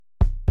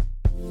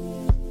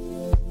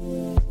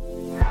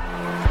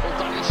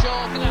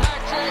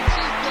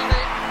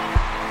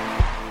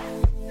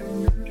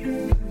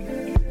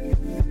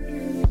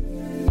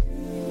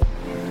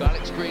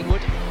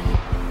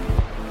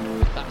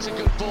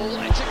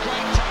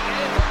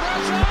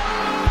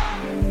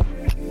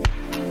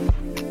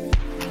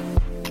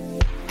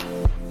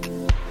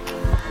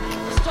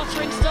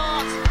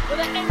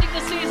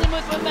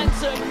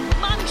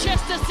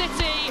Manchester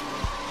City,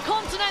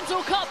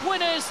 Continental Cup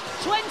winners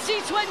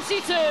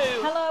 2022.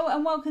 Hello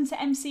and welcome to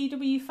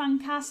MCW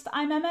Fancast.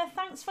 I'm Emma,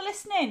 thanks for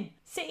listening.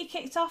 City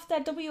kicked off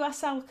their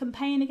WSL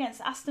campaign against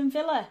Aston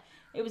Villa.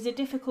 It was a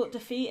difficult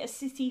defeat as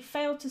City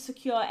failed to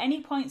secure any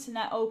points in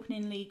their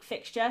opening league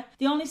fixture.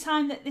 The only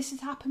time that this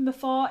has happened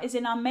before is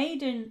in our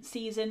maiden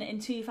season in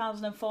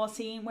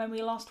 2014 when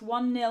we lost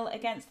 1-0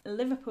 against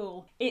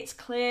Liverpool. It's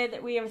clear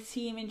that we are a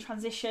team in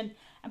transition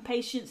and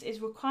patience is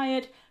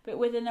required, but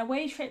with an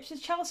away trip to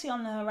Chelsea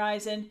on the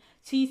horizon,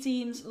 two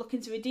teams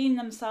looking to redeem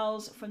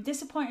themselves from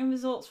disappointing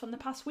results from the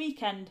past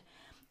weekend,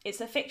 it's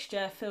a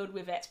fixture filled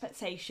with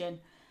expectation.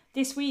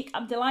 This week,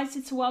 I'm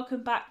delighted to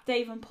welcome back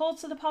Dave and Paul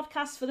to the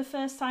podcast for the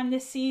first time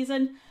this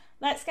season.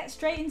 Let's get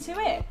straight into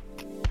it.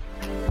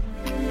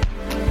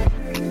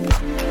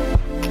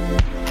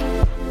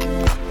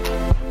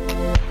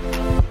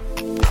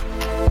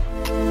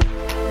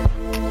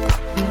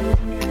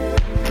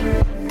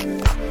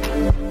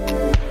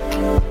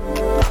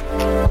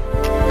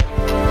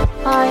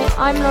 Hi,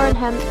 I'm Lauren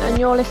Hemp and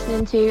you're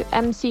listening to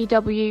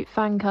MCW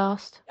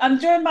Fancast. I'm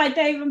joined by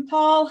Dave and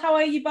Paul. How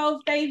are you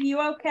both? Dave, you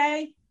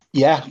okay?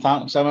 Yeah,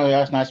 thanks, Emma.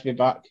 Yeah, it's nice to be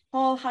back.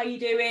 Paul, how you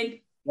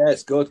doing? Yeah,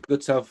 it's good. Good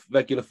to have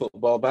regular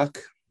football back.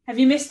 Have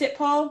you missed it,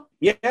 Paul?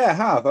 Yeah, I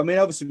have. I mean,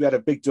 obviously we had a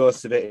big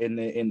dose of it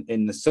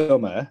in the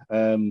summer,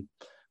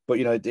 but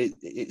you know,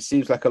 it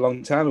seems like a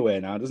long time away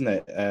now, doesn't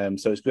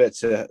it? So it's great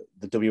to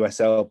the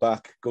WSL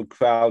back. Good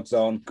crowds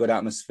on, good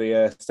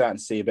atmosphere. Starting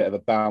to see a bit of a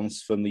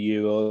bounce from the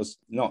Euros.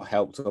 Not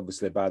helped,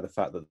 obviously, by the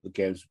fact that the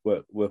games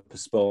were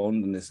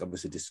postponed, and there's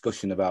obviously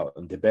discussion about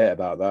and debate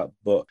about that.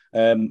 But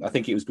I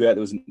think it was great.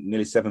 There was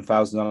nearly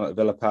 7,000 on at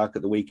Villa Park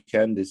at the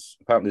weekend.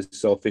 Apparently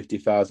saw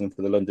 50,000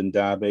 for the London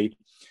derby.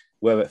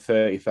 We're at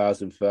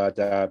 30,000 for our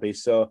derby.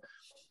 So,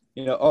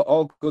 you know,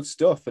 all good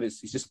stuff. And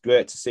it's just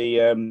great to see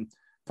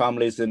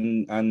families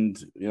and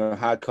you know,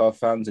 hardcore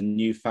fans and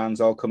new fans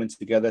all coming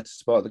together to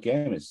support the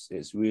game.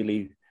 It's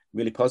really,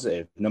 really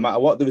positive. No matter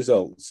what the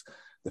results,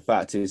 the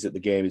fact is that the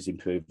game is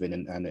improving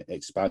and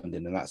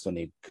expanding, and that's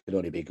can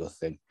only be a good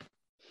thing.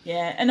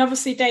 Yeah, and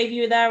obviously, Dave,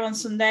 you were there on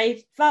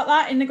Sunday. Felt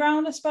that in the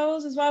ground, I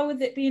suppose, as well, with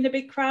it being a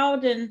big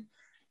crowd. And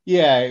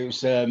yeah, it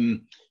was a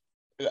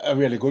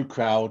really good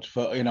crowd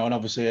for, you know, and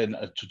obviously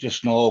a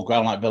traditional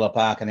ground like Villa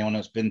Park. Anyone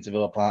that's been to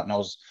Villa Park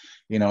knows,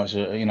 you know,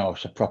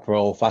 it's a proper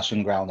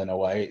old-fashioned ground in a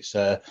way. It's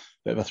a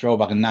bit of a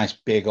throwback, a nice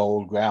big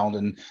old ground,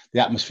 and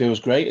the atmosphere was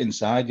great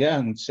inside. Yeah,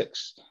 and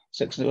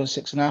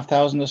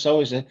 6,500 or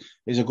so is a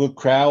good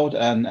crowd,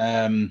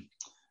 and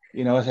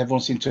you know,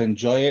 everyone seemed to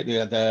enjoy it. They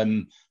had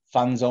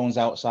fan zones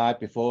outside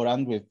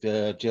beforehand with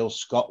Jill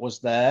Scott was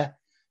there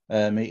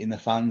meeting the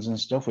fans and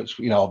stuff, which,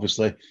 you know,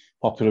 obviously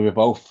popular with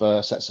both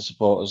sets of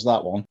supporters,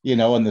 that one, you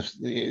know, and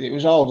it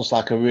was all just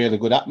like a really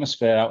good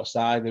atmosphere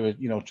outside. They were,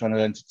 you know, trying to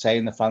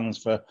entertain the fans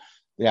for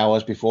the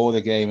hours before the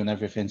game and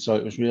everything. So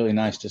it was really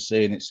nice to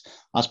see. And it's,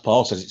 as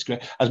Paul says, it's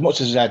great. As much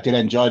as I did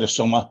enjoy the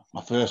summer,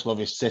 my first love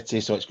is City.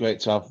 So it's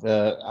great to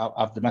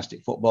have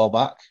domestic football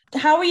back.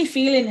 how are you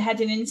feeling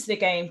heading into the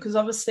game? Because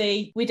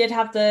obviously we did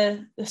have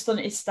the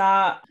stunted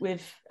start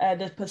with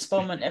the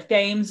postponement of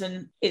games,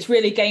 and it's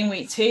really game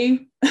week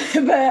 2.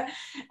 But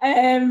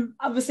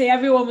obviously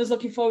everyone was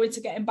looking forward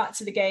to getting back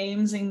to the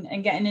games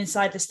and getting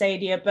inside the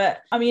stadium.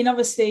 But I mean,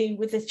 obviously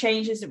with the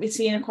changes that we've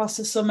seen across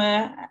the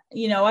summer,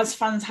 you know, as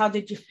fans, how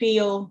did you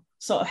feel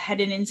sort of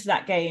heading into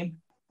that game?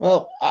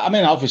 Well, I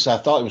mean, obviously, I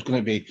thought it was going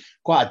to be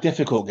quite a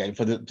difficult game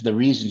for the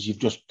reasons you've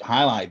just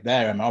highlighted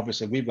there. I mean,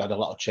 obviously, we've had a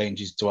lot of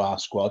changes to our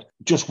squad.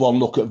 Just one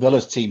look at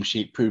Villa's team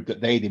sheet proved that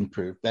they'd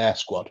improved their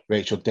squad.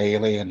 Rachel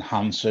Daly and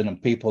Hansen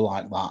and people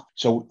like that.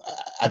 So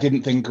I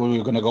didn't think we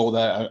were going to go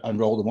there and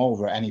roll them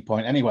over at any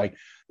point. Anyway,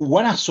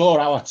 when I saw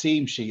our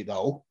team sheet,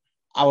 though,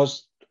 I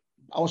was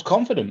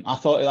confident. I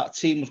thought that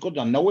team was good.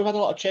 I know we've had a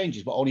lot of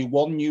changes, but only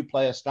one new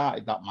player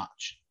started that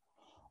match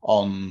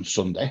on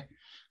Sunday.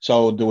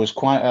 So there was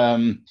quite a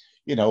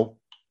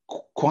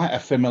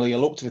familiar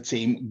look to the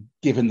team,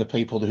 given the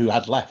people who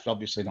had left,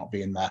 obviously not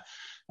being there.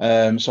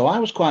 So I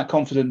was quite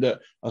confident that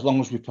as long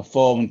as we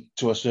performed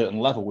to a certain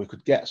level, we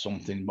could get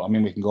something. But I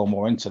mean, we can go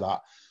more into that,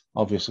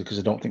 obviously, because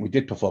I don't think we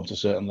did perform to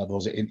certain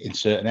levels in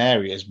certain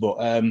areas. But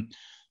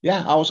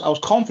yeah, I was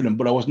confident,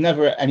 but I was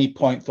never at any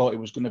point thought it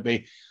was going to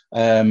be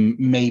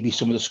maybe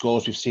some of the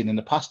scores we've seen in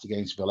the past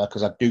against Villa,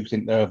 because I do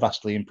think they're a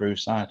vastly improved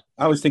side.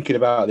 I was thinking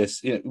about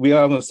this. You know, we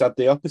almost had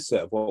the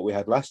opposite of what we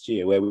had last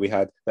year, where we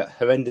had that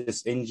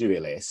horrendous injury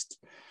list,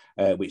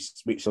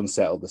 which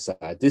unsettled the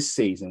side. This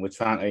season, we're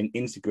trying to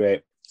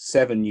integrate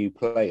 7 new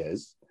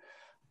players,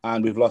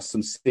 and we've lost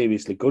some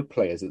seriously good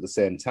players at the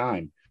same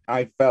time.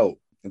 I felt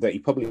that he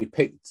probably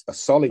picked a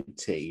solid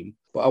team,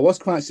 but I was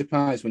quite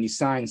surprised when you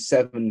signed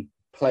 7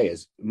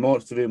 players,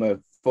 most of whom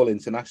are full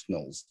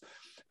internationals,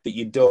 that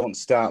you don't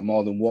start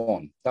more than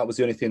one. That was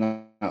the only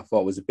thing I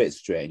thought was a bit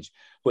strange.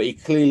 But he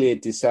clearly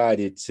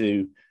decided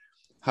to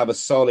have a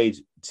solid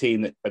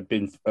team that had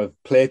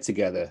played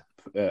together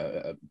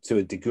to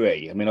a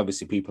degree. I mean,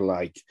 obviously people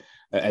like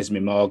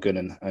Esme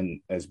Morgan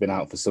and has been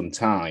out for some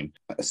time.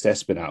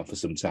 Steph's been out for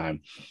some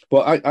time.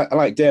 But I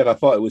like Dave, I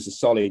thought it was a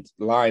solid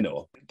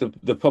lineup.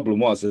 The problem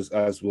was,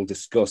 as we'll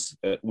discuss,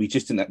 we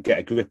just didn't get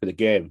a grip of the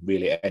game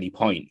really at any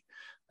point.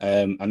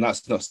 And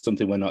that's not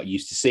something we're not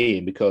used to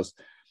seeing, because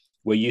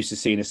we're used to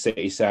seeing a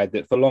City side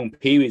that for long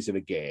periods of a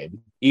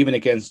game, even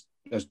against,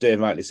 as Dave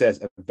rightly says,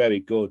 a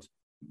very good,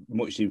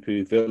 much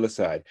improved Villa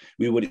side,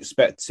 we would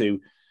expect to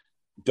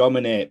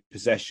dominate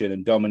possession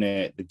and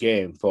dominate the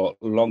game for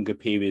longer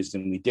periods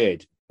than we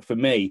did. For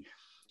me,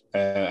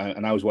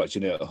 and I was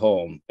watching it at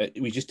home,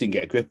 we just didn't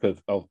get a grip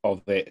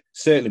of it.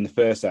 Certainly in the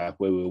first half,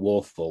 where we were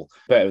woeful,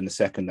 better in the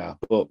second half,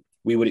 but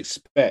we would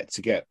expect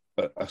to get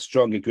a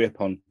stronger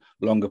grip on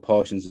longer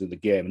portions of the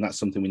game, and that's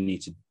something we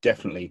need to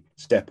definitely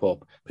step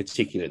up,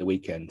 particularly at the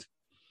weekend.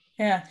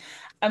 Yeah,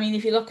 I mean,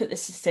 if you look at the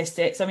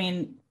statistics, I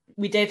mean,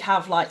 we did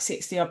have like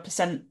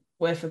 60%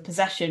 worth of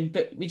possession,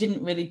 but we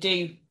didn't really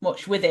do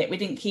much with it. We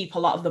didn't keep a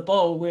lot of the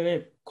ball. We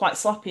were quite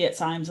sloppy at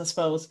times, I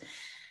suppose.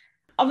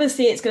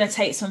 Obviously, it's going to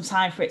take some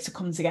time for it to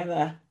come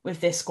together with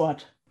this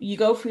squad. You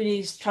go through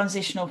these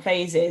transitional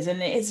phases,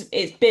 and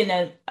it's been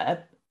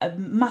a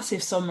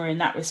massive summer in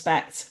that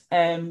respect.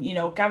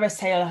 Gareth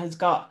Taylor has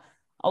got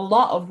a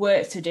lot of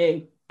work to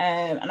do.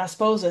 And I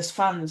suppose as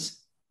fans,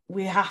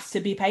 we have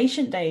to be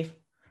patient, Dave.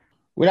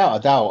 Without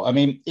a doubt. I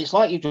mean, it's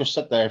like you just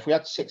said there, if we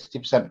had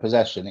 60%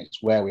 possession,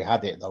 it's where we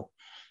had it, though.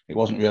 It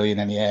wasn't really in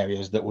any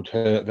areas that would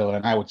hurt Villa.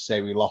 And I would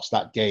say we lost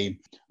that game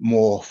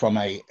more from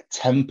a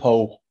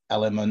tempo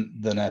element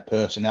than a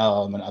personnel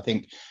element. I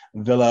think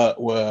Villa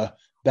were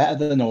better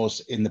than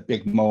us in the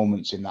big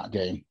moments in that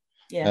game.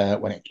 Yeah.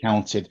 When it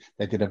counted,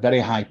 they did a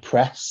very high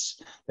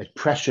press. They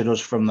pressured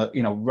us from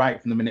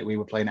right from the minute we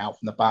were playing out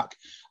from the back,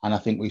 and I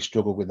think we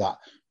struggled with that.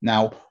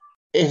 Now,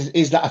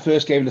 is that a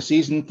first game of the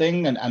season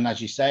thing? And as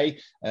you say,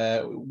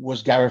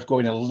 was Gareth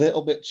going a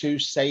little bit too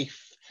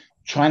safe,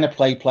 trying to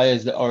play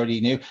players that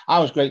already knew? I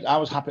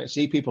was happy to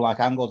see people like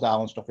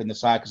Angeldal and stuff in the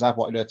side, because I've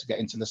wanted her to get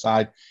into the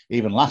side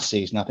even last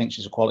season. I think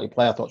she's a quality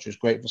player. I thought she was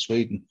great for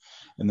Sweden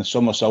in the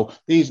summer. So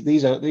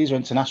these are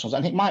internationals,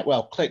 and it might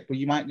well click, but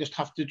you might just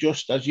have to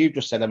as you've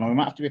just said, Emma, we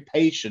might have to be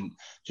patient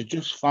to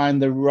just find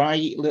the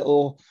right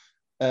little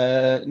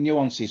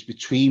nuances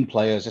between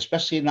players,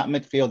 especially in that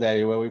midfield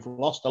area where we've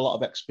lost a lot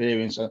of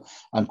experience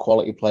and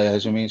quality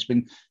players. I mean, it's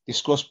been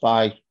discussed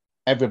by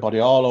everybody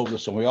all over the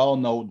sun. We all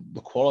know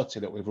the quality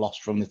that we've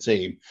lost from the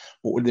team,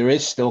 but there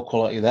is still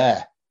quality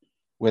there,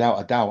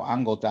 without a doubt.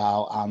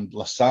 Angeldal and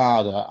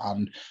Lasada,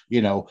 and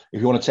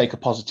if you want to take a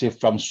positive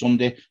from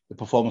Sunday, the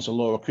performance of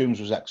Laura Coombs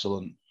was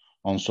excellent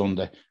on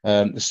Sunday.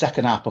 The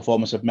second half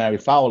performance of Mary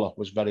Fowler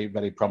was very,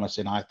 very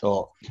promising, I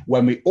thought.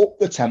 When we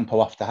upped the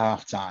tempo after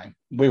half time,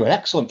 we were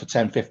excellent for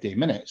 10-15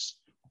 minutes,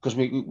 because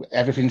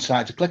everything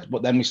started to click,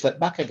 but then we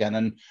slipped back again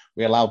and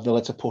we allowed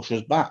Villa to push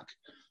us back.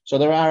 So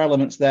there are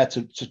elements there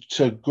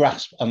to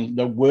grasp, and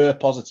there were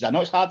positives. I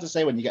know it's hard to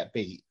say when you get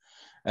beat,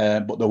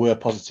 but there were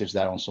positives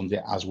there on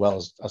Sunday as well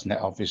as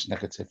obvious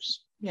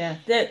negatives. Yeah,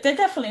 there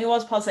definitely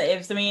was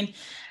positives. I mean,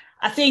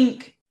 I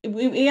think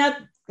we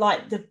had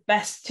like the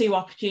best two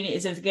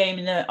opportunities of the game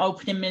in the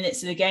opening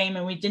minutes of the game,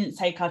 and we didn't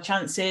take our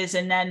chances.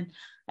 And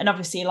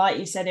obviously, like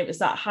you said, it was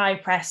that high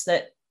press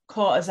that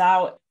caught us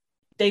out.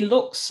 They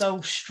looked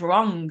so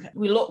strong.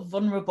 We looked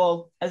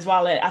vulnerable as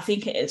well. I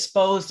think it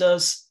exposed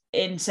us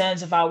in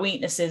terms of our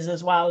weaknesses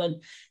as well,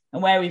 and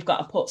where we've got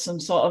to put some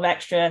sort of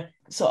extra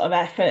sort of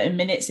effort and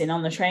minutes in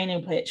on the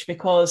training pitch,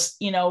 because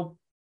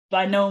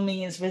by no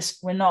means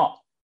we're not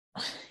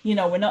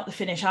the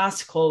finished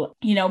article.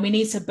 We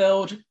need to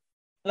build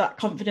that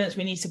confidence.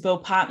 We need to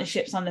build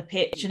partnerships on the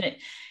pitch, and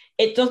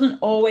it doesn't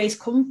always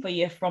come for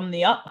you from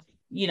the up.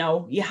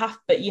 You have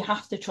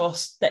to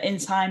trust that in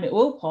time it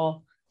will,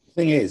 Paul. The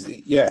thing is,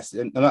 yes,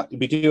 and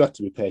we do have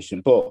to be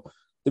patient, but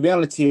the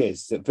reality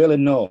is that Villa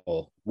know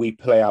we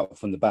play out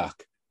from the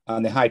back,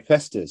 and they high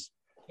pressed us.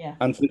 Yeah.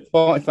 And for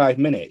 45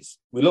 minutes,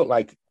 we look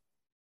like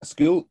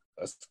school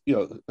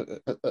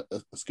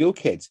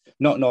kids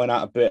not knowing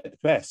how to break the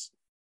press.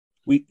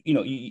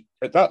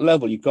 At that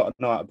level, you've got to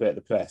know how to break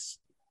the press.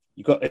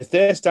 If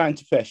they're starting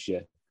to press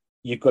you,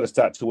 you've got to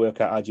start to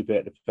work out how you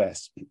break the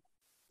press.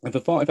 And for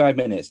 45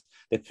 minutes,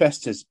 they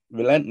pressed us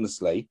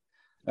relentlessly.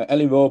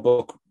 Ellie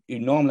Roebuck, who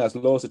normally has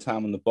loads of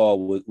time on the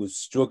ball, was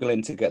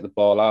struggling to get the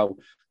ball out.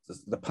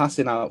 The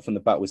passing out from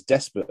the back was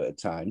desperate at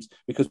times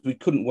because we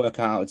couldn't work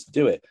out how to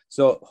do it.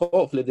 So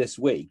hopefully this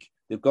week,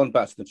 they've gone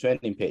back to the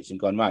training pitch and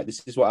gone, right,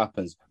 this is what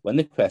happens when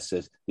they press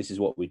us, this is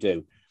what we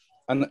do.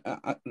 And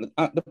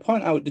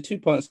the 2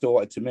 points I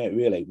wanted to make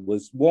really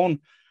was, one,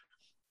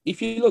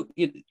 if you look,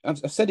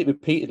 I've said it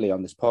repeatedly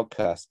on this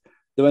podcast,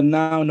 there are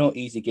now no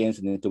easy games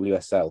in the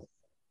WSL.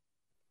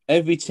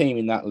 Every team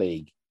in that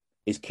league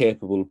is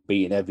capable of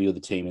beating every other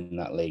team in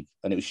that league.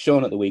 And it was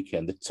shown at the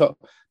weekend. The top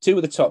two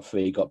of the top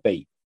three got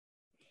beat.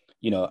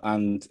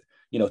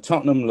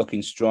 Tottenham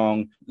looking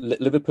strong.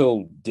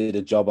 Liverpool did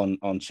a job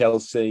on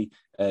Chelsea.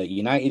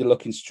 United are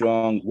looking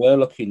strong. We're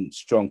looking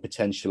strong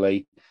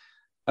potentially.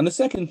 And the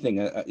second thing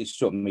it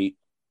struck me,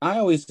 I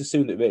always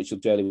assumed that Rachel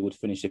Daly would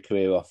finish her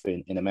career off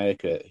in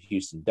America at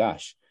Houston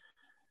Dash.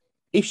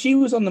 If she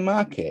was on the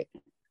market,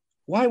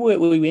 why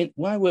weren't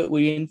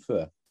we in for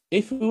her?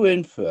 If we were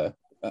in for her,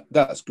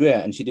 that's great,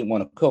 and she didn't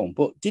want to come.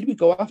 But did we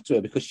go after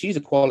her because she's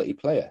a quality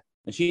player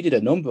and she did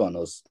a number on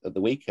us at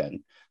the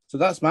weekend? So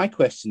that's my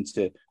question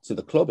to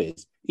the club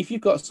is: if you've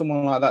got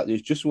someone like that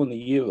who's just won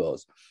the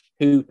Euros,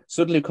 who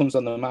suddenly comes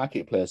on the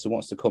marketplace and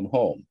wants to come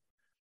home,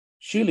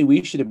 surely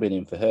we should have been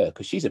in for her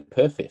because she's a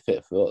perfect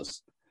fit for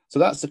us. So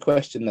that's the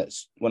question.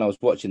 That's when I was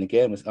watching the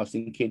game, I was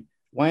thinking,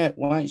 why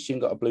hasn't she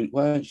got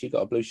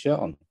a blue shirt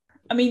on?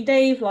 I mean,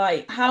 Dave,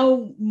 like,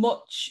 how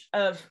much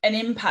of an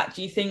impact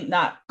do you think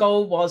that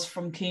goal was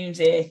from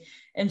Coombsy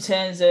in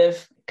terms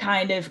of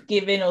kind of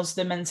giving us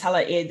the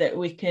mentality that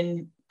we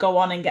can go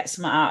on and get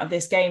something out of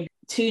this game?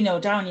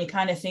 2-0 down, you're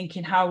kind of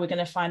thinking, how are we going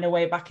to find a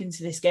way back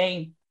into this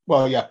game?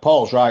 Well, yeah,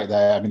 Paul's right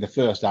there. I mean, the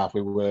first half,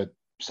 we were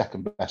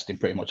second best in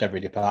pretty much every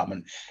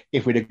department.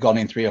 If we'd have gone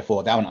in 3 or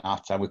 4 down at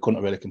half time, we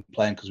couldn't really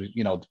complain because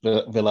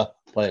Villa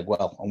played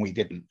well and we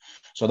didn't.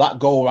 So that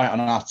goal right on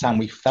half time,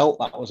 we felt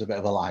that was a bit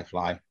of a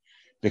lifeline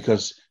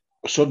because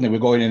suddenly we're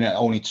going in at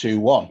only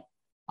 2-1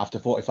 after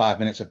 45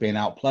 minutes of being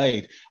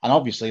outplayed. And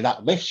obviously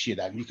that lifts you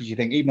then because you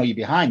think, even though you're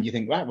behind, you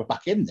think, right, we're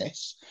back in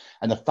this.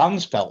 And the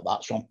fans felt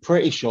that. So I'm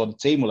pretty sure the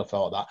team will have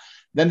felt that.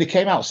 Then they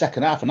came out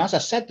second half. And as I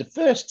said, the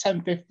first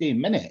 10, 15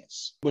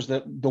 minutes was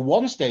the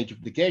one stage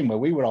of the game where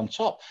we were on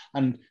top.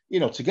 And,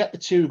 to get the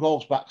 2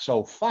 goals back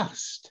so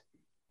fast,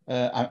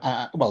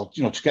 to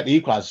get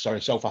the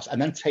equaliser, so fast,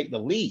 and then take the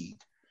lead,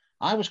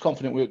 I was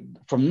confident.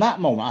 From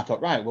that moment, I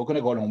thought, right, we're going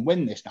to go on and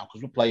win this now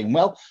because we're playing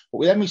well.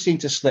 But then we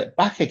seemed to slip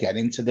back again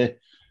into the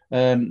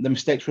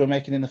mistakes we were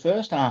making in the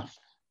first half.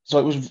 So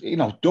it was,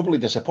 doubly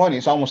disappointing.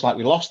 It's almost like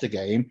we lost the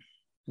game,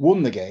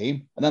 won the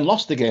game, and then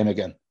lost the game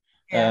again.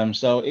 Yeah.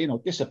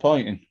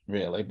 Disappointing,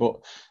 really.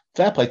 But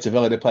fair play to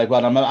Villa, they played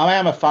well. I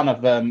am a fan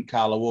of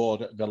Carla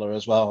Ward at Villa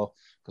as well,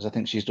 because I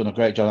think she's done a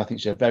great job. I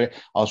think I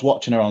was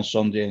watching her on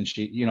Sunday, and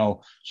she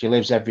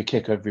lives every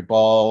kick, every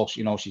ball.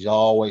 She's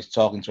always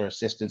talking to her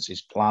assistants,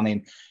 she's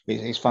planning.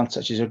 It's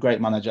fantastic. She's a great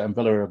manager, and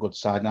Villa are a good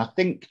side. And I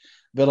think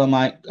Villa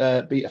might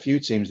beat a few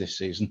teams this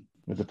season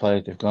with the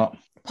players they've got.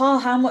 Paul,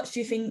 how much do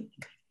you think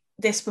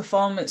this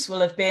performance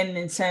will have been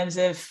in terms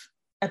of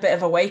a bit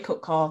of a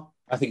wake-up call?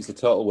 I think it's a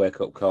total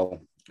wake-up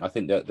call. I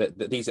think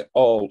that these are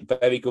all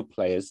very good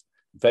players,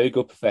 very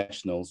good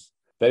professionals,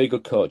 very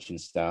good coaching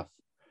staff.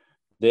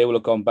 They will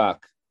have gone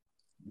back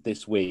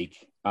this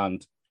week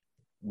and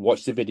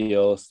watched the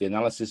videos. The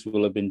analysis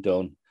will have been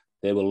done.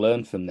 They will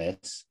learn from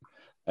this.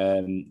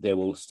 They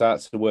will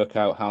start to work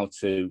out how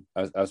to,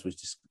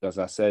 as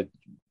I said,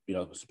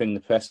 spring the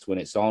press when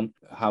it's on,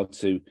 how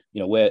to,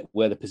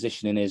 where the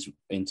positioning is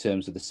in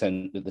terms of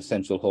the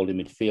central holding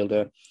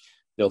midfielder.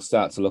 They'll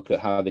start to look at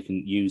how they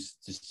can use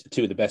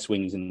 2 of the best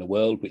wings in the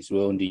world, which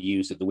were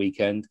underused at the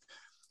weekend.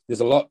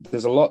 There's a lot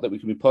that we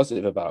can be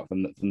positive about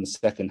from the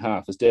second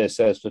half. As Dave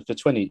says, for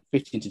 15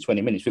 to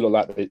 20 minutes, we look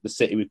like the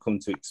City we've come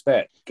to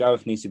expect.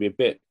 Gareth needs to be a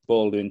bit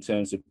bolder in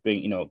terms of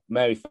being,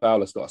 Mary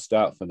Fowler's got a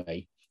start for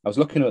me. I was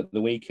looking at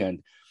the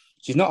weekend.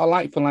 She's not a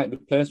like-for-like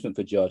replacement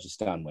for Georgia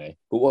Stanway,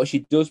 but what she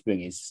does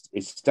bring is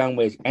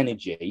Stanway's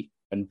energy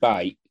and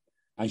bite,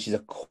 and she's a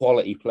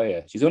quality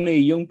player. She's only a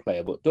young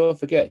player, but don't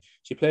forget,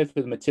 she played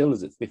for the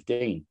Matildas at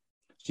 15.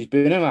 She's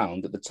been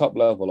around at the top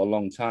level a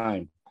long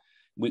time.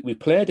 We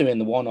played her in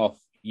the one-off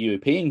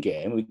European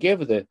game. We gave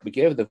her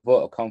the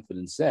vote of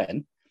confidence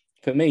then.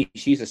 For me,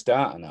 she's a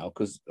starter now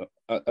because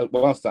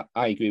whilst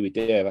I agree with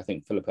Dave, I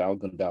think Philippa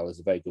Algondal is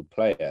a very good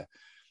player.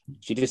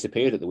 She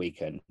disappeared at the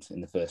weekend in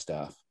the first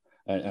half.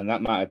 And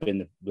that might have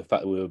been the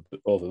fact that we were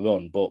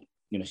overrun, but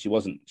she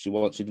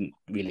didn't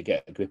really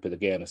get a grip of the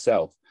game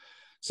herself.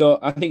 So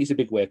I think it's a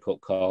big wake-up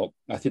call.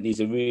 I think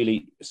these are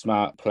really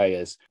smart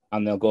players,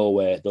 and they'll go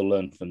away, they'll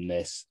learn from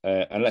this.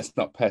 And let's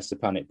not press the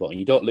panic button.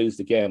 You don't lose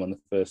the title on the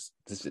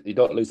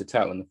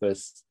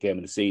first game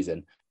of the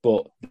season,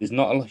 but there's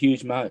not a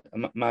huge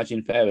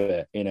margin for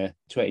error in a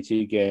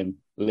 22-game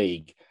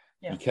league.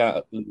 Yeah. You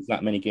can't lose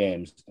that many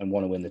games and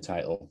want to win the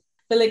title.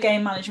 Villa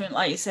game management,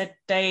 like you said,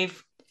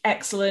 Dave,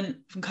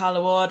 excellent from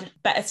Carla Ward.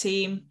 Better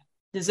team,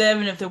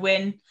 deserving of the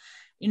win.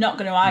 You're not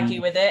going to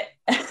argue with it.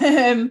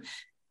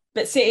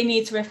 But City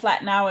need to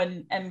reflect now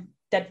and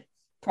they're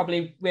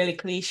probably really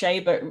cliche,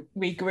 but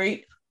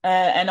regroup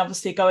and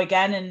obviously go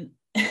again. And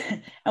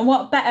and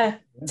what better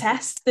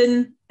test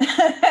than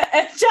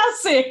a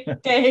Chelsea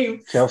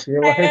game? Chelsea,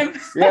 when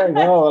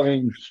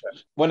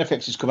the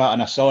fixtures come out,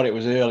 and I saw it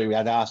was early, we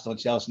had Arsenal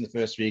and Chelsea in the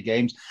first 3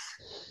 games.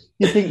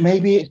 You think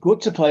maybe it's good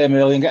to play them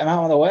early and get them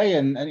out of the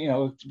way,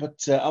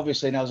 but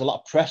obviously now there's a lot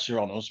of pressure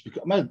on us.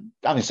 Because,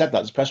 having said that,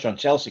 there's pressure on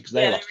Chelsea because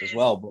they lost as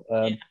well. But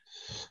I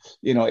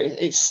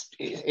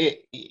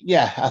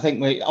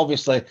think we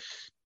obviously,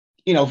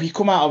 if you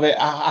come out of it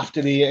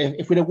after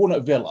if we'd have won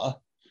at Villa,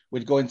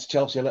 we'd go into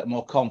Chelsea a little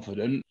more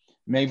confident.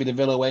 Maybe the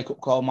Villa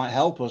wake-up call might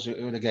help us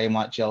with a game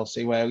like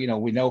Chelsea, where we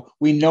know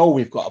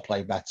we've got to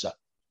play better.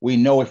 We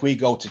know if we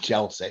go to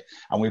Chelsea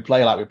and we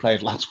play like we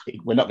played last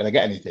week, we're not going to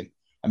get anything.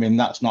 I mean,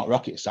 that's not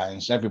rocket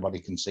science. Everybody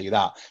can see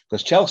that,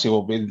 because Chelsea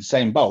will be in the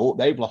same boat.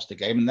 They've lost a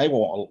game and they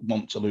won't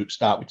want to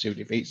start with 2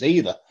 defeats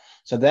either.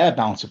 So they're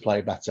bound to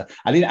play better.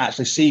 I didn't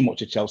actually see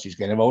much of Chelsea's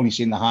game. I've only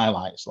seen the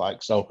highlights,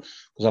 because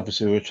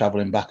obviously we were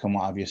travelling back and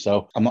what have you.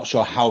 So I'm not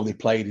sure how they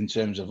played in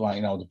terms of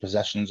the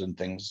possessions and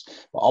things.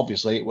 But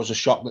obviously it was a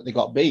shock that they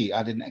got beat.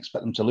 I didn't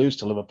expect them to lose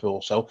to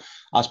Liverpool. So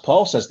as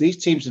Paul says,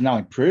 these teams have now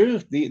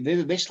improved.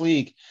 This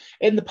league,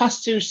 in the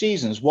past 2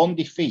 seasons, 1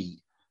 defeat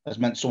has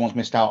meant someone's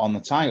missed out on the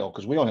title,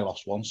 because we only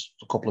lost once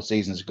a couple of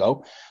seasons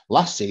ago.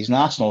 Last season,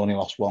 Arsenal only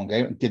lost 1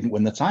 game and didn't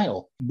win the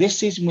title. This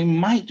season, we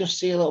might just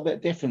see a little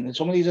bit different.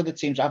 Some of these other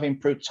teams have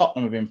improved.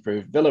 Tottenham have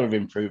improved. Villa have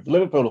improved.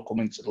 Liverpool have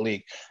come into the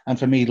league and,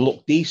 for me,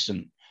 look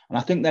decent. And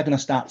I think they're going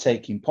to start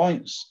taking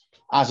points,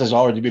 as has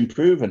already been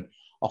proven,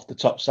 off the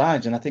top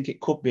sides. And I think it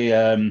could be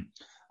a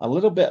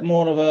little bit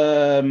more of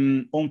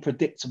an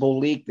unpredictable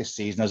league this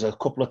season, as a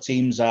couple of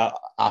teams,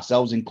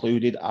 ourselves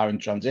included, are in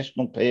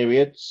transitional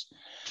periods.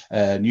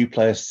 New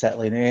players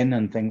settling in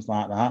and things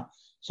like that.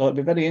 So it'd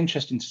be very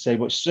interesting to see.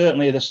 But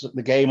certainly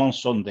the game on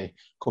Sunday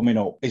coming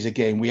up is a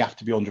game we have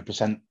to be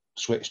 100%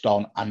 switched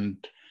on, and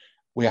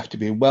we have to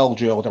be well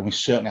drilled, and we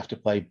certainly have to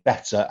play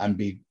better and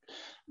be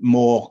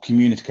more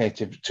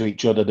communicative to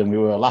each other than we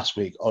were last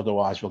week.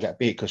 Otherwise, we'll get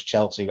beat, because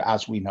Chelsea,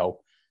 as we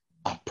know,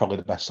 are probably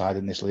the best side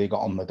in this league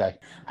on the day.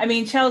 I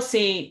mean,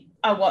 Chelsea,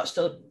 I watched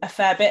a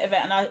fair bit of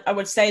it, and I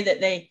would say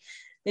that they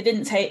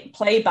didn't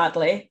play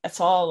badly at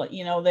all.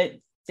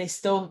 They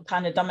still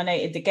kind of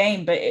dominated the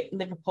game, but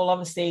Liverpool,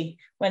 obviously,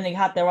 when they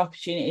had their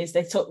opportunities,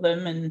 they took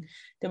them, and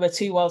there were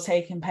 2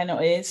 well-taken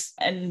penalties,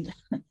 and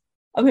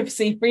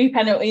obviously 3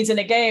 penalties in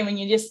a game, and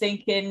you're just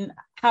thinking,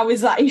 how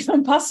is that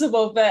even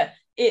possible? But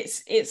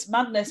it's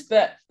madness.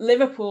 But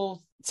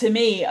Liverpool, to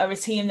me, are a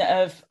team that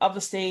have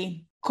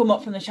obviously come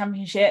up from the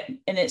Championship,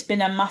 and it's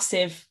been a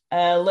massive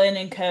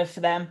learning curve for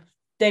them.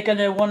 They're going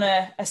to want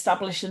to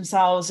establish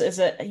themselves as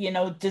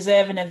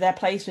deserving of their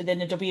place within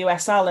the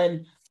WSL,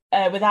 and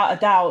without a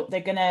doubt,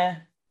 they're going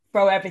to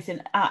throw everything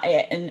at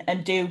it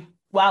and do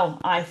well,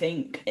 I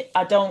think.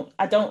 I don't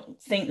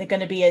think they're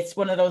going to be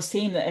one of those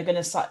teams that are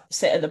going to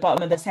sit at the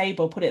bottom of the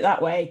table, put it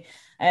that way.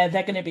 They're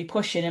going to be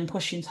pushing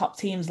top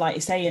teams, like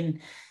you say, and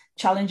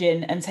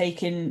challenging and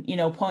taking,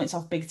 points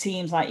off big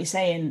teams, like you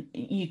say. And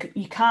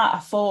you can't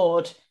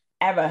afford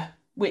error,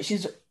 which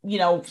is,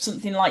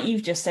 something like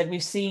you've just said,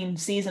 we've seen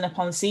season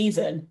upon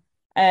season.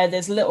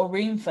 There's little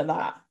room for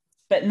that.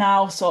 But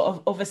now sort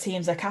of other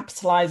teams are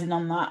capitalising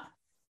on that.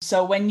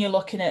 So when you're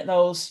looking at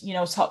those,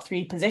 top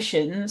 3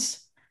 positions,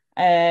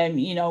 when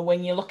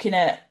you're looking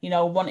at,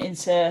 wanting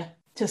to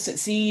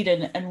succeed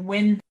and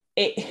win,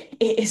 it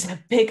is a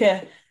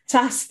bigger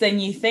task than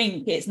you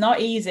think. It's not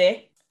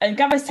easy. And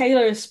Gareth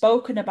Taylor has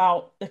spoken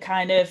about the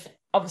kind of,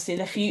 obviously,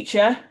 the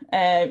future.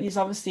 He's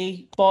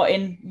obviously brought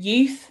in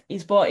youth.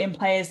 He's brought in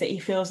players that he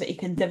feels that he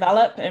can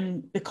develop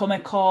and become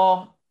a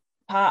core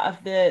part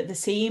of the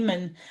team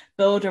and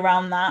build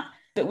around that.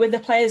 But with the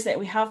players that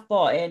we have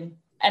brought in,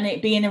 and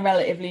it being a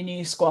relatively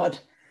new squad,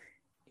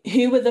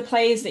 who were the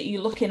players that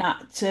you're looking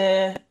at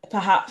to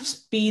perhaps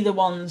be the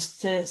ones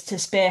to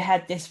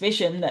spearhead this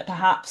vision that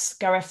perhaps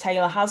Gareth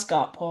Taylor has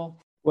got,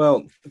 Paul?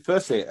 Well,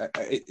 firstly,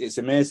 it's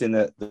amazing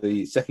that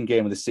the second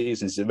game of the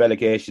season is a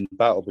relegation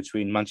battle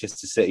between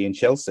Manchester City and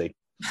Chelsea.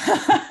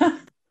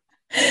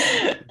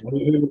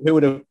 Who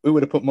would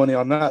have put money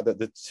on that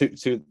the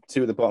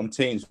two of the bottom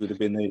teams would have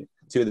been the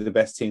 2 of the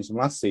best teams from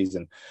last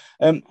season?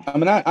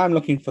 I'm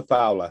looking for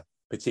Fowler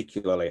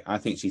particularly. I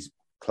think she's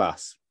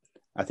class.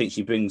 I think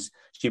she brings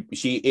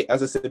she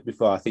as I said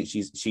before, I think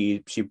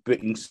she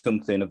brings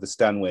something of the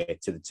Stanway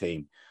to the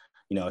team.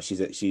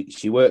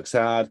 She works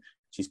hard.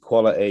 She's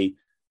quality.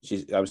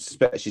 I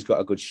suspect she's got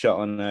a good shot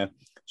on her.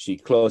 She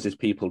closes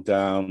people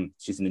down.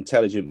 She's an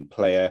intelligent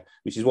player,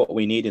 which is what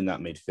we need in that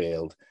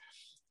midfield.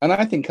 And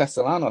I think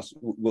Castellanos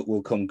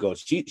will come good.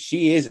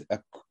 She is a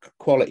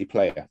quality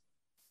player.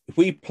 If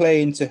we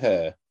play into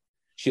her,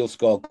 she'll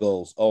score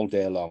goals all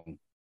day long.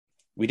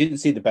 We didn't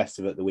see the best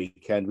of her at the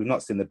weekend. We've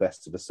not seen the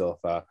best of her so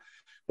far.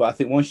 But I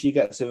think once she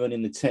gets a run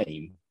in the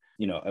team,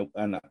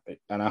 and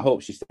I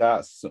hope she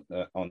starts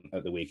on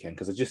at the weekend,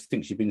 because I just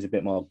think she brings a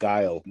bit more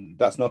guile.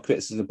 That's no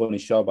criticism of Bunny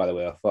Shaw, by the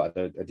way. I thought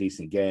I had a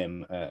decent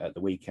game at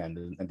the weekend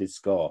and did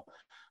score.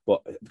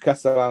 But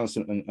Castellanos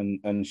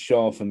and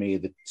Shaw, for me, are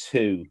the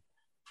 2.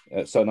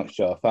 Not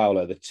Shaw,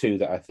 Fowler, the 2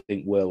 that I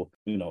think will,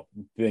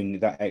 bring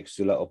that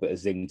extra little bit of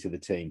zing to the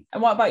team.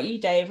 And what about you,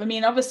 Dave? I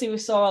mean, obviously we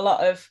saw a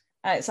lot of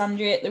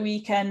Alexandria at the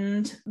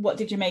weekend. What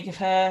did you make of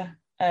her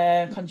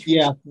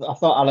contribution? Yeah, I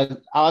thought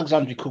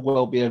Alexandria could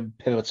well be a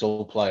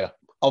pivotal player.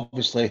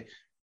 Obviously,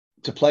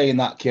 to play in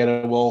that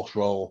Keira Walsh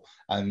role,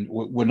 and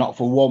we're not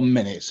for 1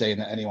 minute saying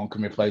that anyone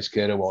can replace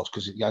Keira Walsh,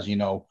 because, as you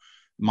know,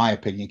 my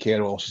opinion,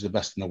 Keira Walsh is the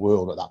best in the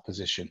world at that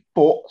position.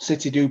 But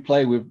City do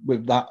play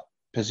with that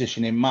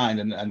position in mind,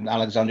 and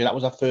Alexandria, that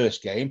was her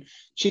first game.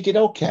 She did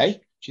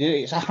okay.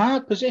 It's a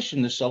hard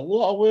position. There's a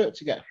lot of work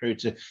to get through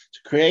to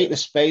create the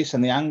space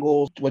and the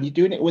angles. When you're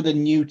doing it with a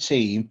new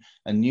team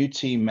and new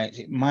teammates,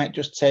 it might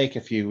just take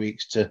a few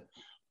weeks to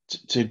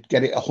to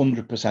get it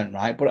 100%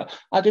 right. But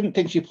I didn't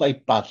think she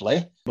played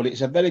badly. But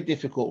it's a very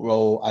difficult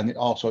role, and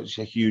it's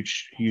a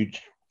huge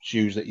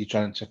shoes that you're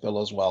trying to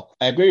fill as well.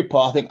 I agree with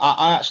Paul.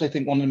 I actually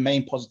think one of the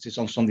main positives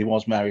on Sunday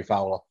was Mary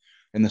Fowler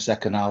in the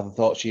second half. I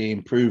thought she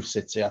improved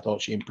City. I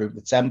thought she improved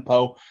the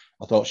tempo.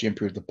 I thought she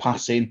improved the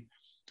passing.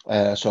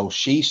 So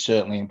she's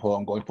certainly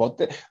important going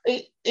forward.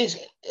 It's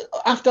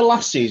after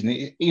last season,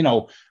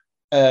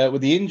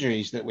 with the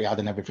injuries that we had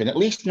and everything, at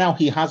least now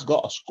he has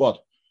got a squad.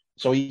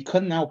 So he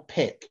can now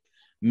pick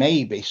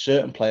maybe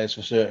certain players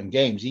for certain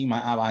games. He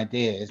might have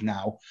ideas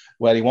now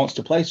where he wants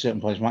to play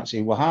certain players. We might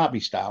see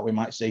Wahhabi start. We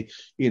might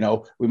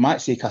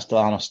see,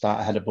 Castellano start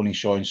ahead of Bunny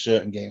Shaw in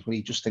certain games where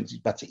he just thinks he's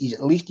better.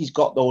 At least he's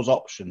got those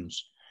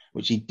options,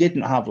 which he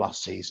didn't have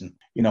last season.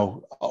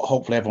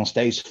 Hopefully everyone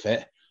stays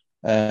fit.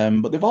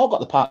 But they've all got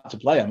the part to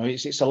play. I mean,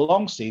 it's a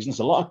long season. There's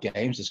a lot of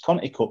games. There's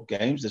Conti Cup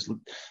games. There's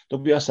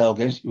WSL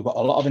games. We've got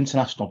a lot of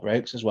international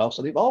breaks as well.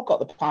 So they've all got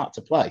the part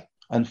to play.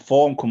 And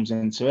form comes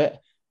into it.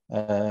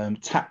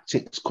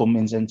 Tactics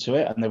comes into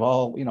it, and they've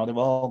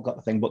all got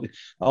the thing. But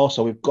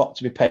also, we've got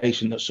to be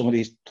patient that some of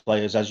these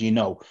players, as you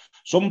know,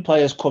 some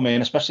players come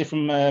in, especially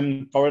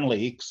from foreign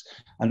leagues,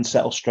 and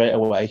settle straight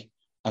away,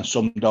 and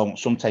some don't.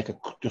 Some take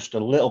just a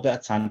little bit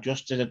of time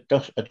just to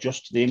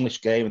adjust to the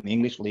English game and the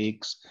English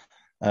leagues.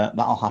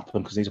 That'll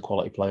happen because these are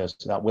quality players.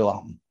 So that will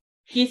happen.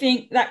 Do you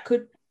think that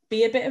could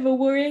be a bit of a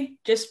worry,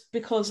 just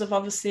because of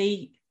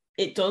obviously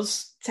it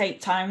does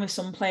take time with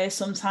some players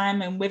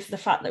sometime, and with the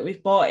fact that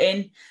we've brought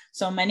in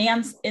so many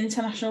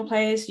international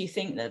players, do you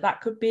think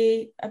that could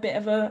be a bit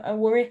of a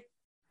worry?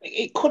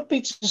 It could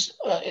be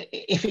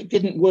if it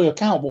didn't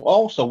work out, but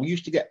also we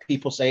used to get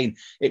people saying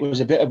it was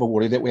a bit of a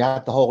worry that we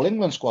had the whole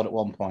England squad at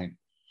one point.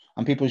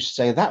 And people used to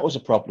say that was a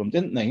problem,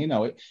 didn't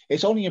they?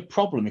 It's only a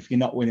problem if you're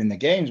not winning the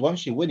games.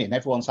 Once you're winning,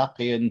 everyone's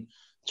happy and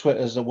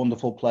Twitter's a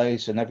wonderful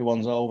place and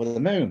everyone's over the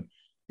moon.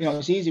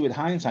 It's easy with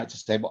hindsight to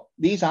say, but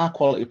these are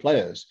quality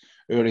players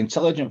who are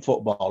intelligent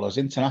footballers,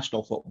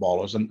 international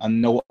footballers,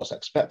 and know what's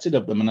expected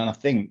of them. And then I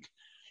think,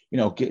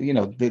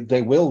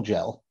 they will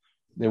gel.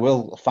 They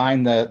will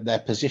find their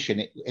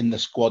position in the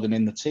squad and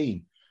in the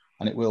team,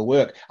 and it will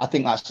work. I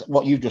think that's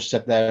what you just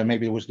said there.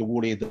 Maybe it was the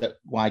worry that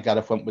why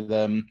Gareth went with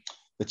the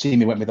team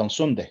he went with on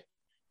Sunday,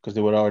 because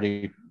they were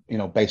already,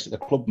 based at the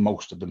club,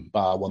 most of them,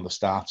 bar one of the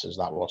starters.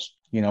 That was,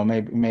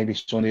 maybe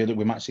some of the other,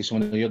 we might see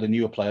some of the other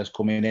newer players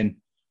coming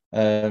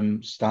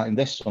in starting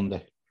this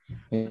Sunday.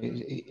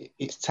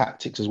 It's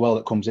tactics as well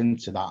that comes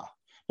into that.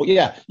 But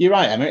yeah, you're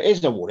right. I mean, it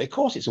is a worry. Of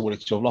course, it's a worry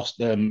to have lost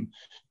the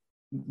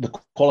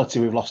quality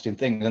we've lost in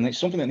things, and it's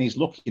something that needs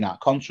looking at.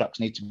 Contracts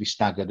need to be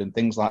staggered and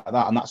things like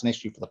that, and that's an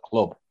issue for the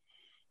club.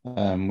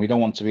 We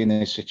don't want to be in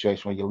this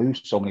situation where you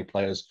lose so many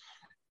players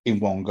in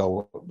one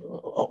go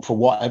for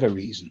whatever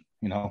reason,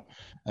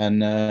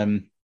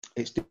 and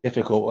it's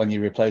difficult when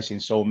you're replacing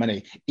so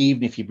many.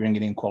 Even if you're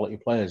bringing in quality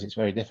players, it's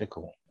very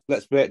difficult.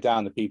 Let's break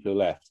down the people who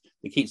left.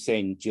 They keep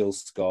saying Jill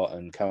Scott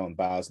and Karen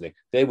Barsley.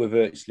 They were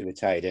virtually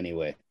retired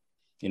anyway.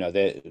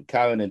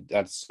 Karen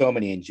had so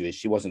many injuries,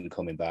 she wasn't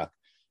coming back.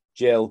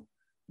 Jill,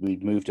 we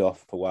moved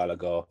off a while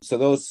ago.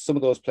 So some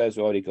of those players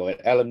were already going.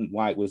 Ellen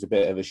White was a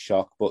bit of a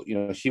shock, but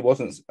she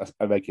wasn't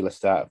a regular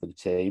starter for the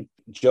team.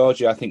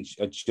 Georgia, I think,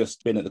 had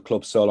just been at the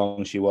club so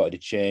long she wanted to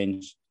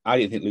change. I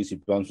didn't think Lucy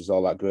Bronze was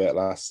all that great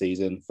last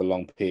season for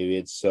long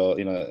periods. So,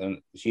 and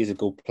she's a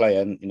good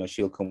player and,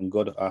 she'll come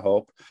good, I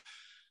hope.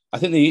 I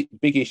think the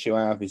big issue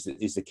I have is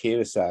the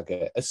Kira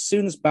saga. As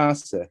soon as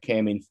Barca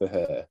came in for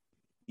her,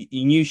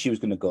 you knew she was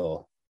going to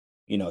go.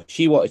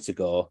 She wanted to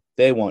go.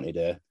 They wanted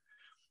her.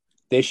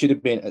 They should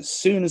have been, as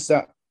soon as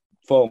that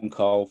phone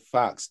call,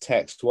 fax,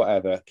 text,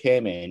 whatever,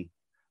 came in,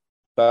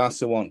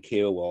 Barca want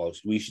Kira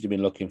Walsh, we should have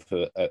been looking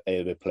for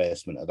a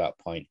replacement at that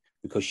point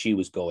because she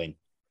was going.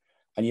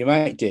 And you're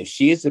right, Dave,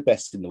 she is the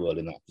best in the world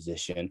in that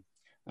position.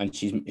 And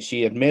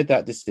she had made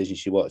that decision,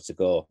 she wanted to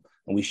go.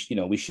 And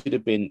we should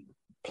have been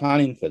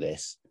planning for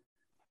this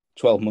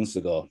 12 months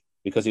ago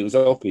because it was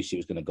obvious she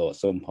was going to go at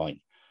some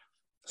point.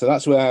 So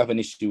that's where I have an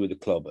issue with the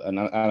club. And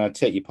I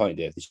take your point,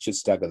 Dave, they should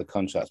stagger the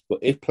contracts. But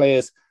if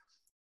players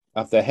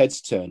have their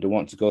heads turned and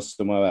want to go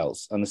somewhere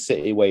else, and the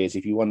City way is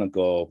if you want to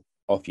go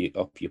off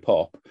your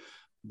pop,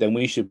 then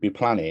we should be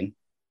planning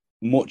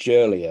much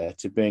earlier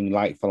to bring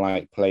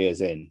like-for-like players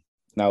in.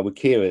 Now, with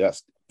Kira,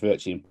 that's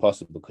virtually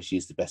impossible because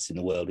she's the best in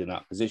the world in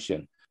that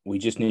position. We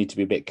just need to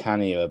be a bit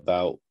cannier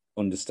about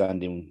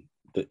understanding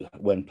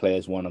when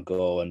players want to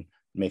go and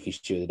making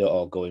sure they don't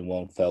all go in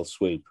one fell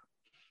swoop.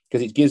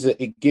 Because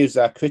it gives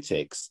our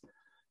critics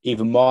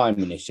even more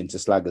ammunition to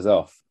slag us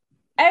off.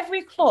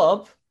 Every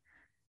club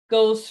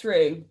goes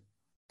through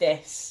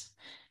this.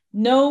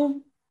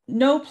 No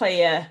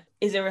player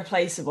is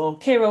irreplaceable.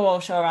 Kira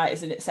Walsh, all right,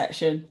 is an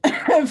exception.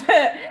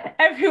 But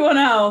everyone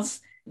else,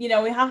 we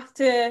have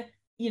to,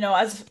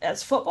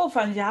 as football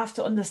fans, you have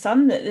to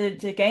understand that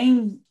the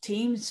game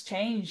teams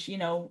change,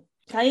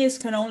 Players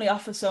can only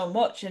offer so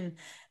much, and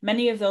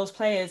many of those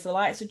players, the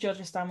likes of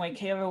Georgia Stanway,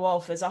 Kira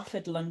Wolf, has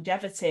offered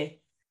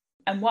longevity.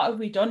 And what have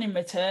we done in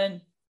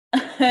return?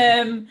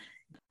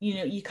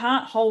 You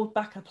can't hold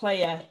back a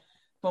player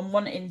from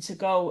wanting to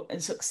go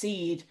and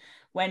succeed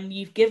when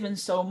you've given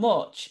so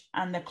much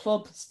and the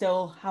club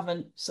still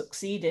haven't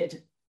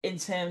succeeded in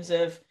terms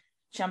of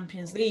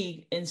Champions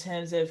League, in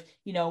terms of,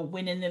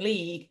 winning the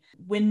league?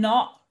 We're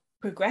not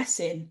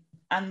progressing,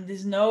 and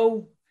there's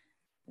no,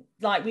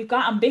 we've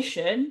got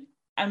ambition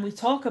and we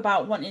talk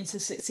about wanting to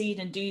succeed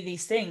and do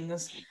these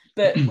things,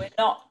 but we're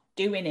not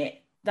doing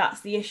it.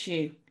 That's the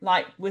issue.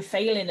 We're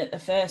failing at the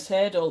first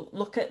hurdle.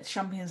 Look at the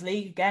Champions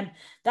League again.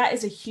 That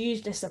is a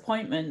huge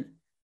disappointment.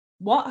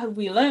 What have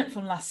we learnt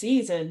from last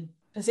season?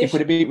 If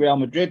we'd beat Real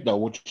Madrid, though,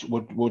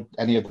 would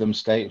any of them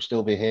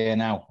still be here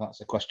now?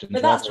 That's a question.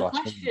 But that's the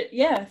question.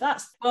 Yeah,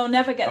 we'll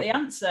never get the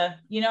answer.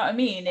 You know what I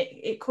mean?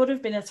 It could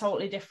have been a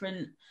totally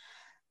different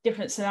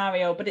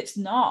scenario, but it's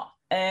not.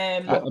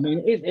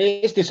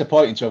 It's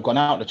disappointing to have gone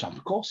out of the Champions.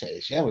 Of course it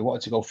is. Yeah, we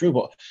wanted to go through,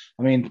 but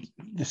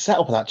the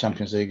setup of that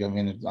Champions League,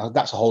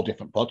 that's a whole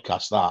different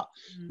podcast. That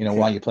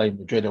why you're playing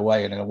Madrid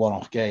away and in a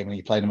one-off game, and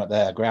you're playing them at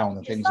their ground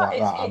and things like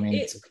that.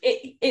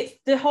 It's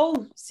the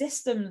whole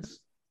systems,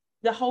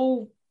 the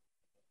whole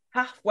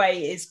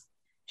pathway is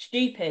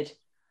stupid.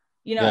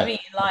 You know what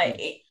I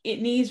mean?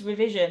 It needs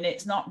revision.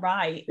 It's not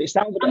right. It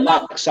sounds a bit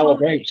like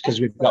celebrates because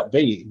we've got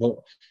beat. But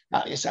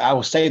I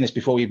was saying this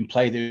before we even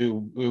played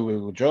who we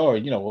were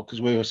drawing,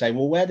 because we were saying,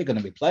 well, where are they going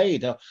to be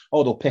played?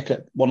 They'll pick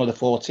at one of the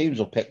 4 teams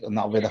will pick, and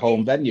that'll be the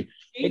home venue.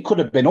 It could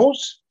have been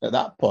us at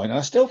that point. And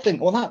I still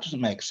think, well, that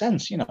doesn't make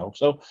sense,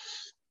 So,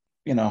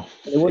 They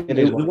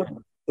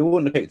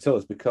wouldn't have picked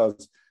us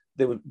because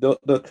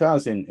the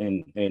crowds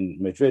in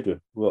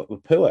Madrid were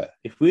poor.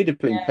 If we'd have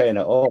been playing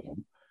at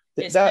home,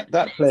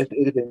 that place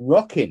would have been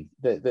rocking.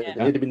 It'd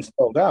have been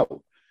sold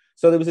out.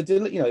 So there was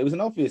it was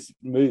an obvious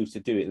move to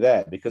do it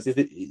there because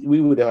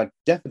we would have had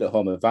definite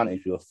home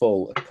advantage with a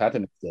full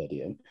academy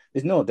stadium.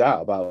 There's no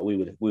doubt about it. We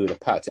would have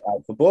packed it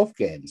out for both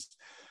games.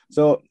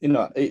 So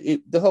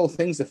the whole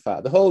thing's a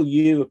fact. The whole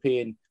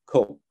European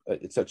Cup,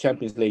 so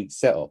Champions League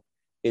setup,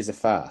 is a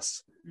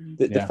farce.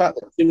 The fact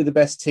that 2 of the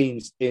best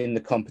teams in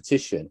the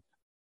competition,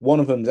 one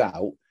of them's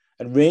out,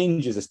 and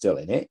Rangers are still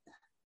in it,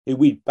 who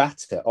we'd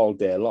batter all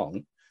day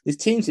long. There's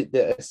teams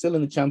that are still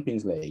in the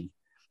Champions League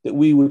that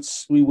we would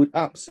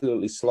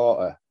absolutely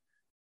slaughter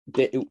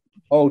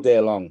all day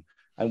long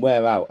and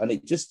wear out. And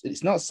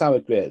it's not sour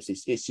grapes.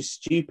 It's just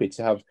stupid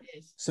to have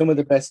some of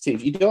the best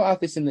teams. You don't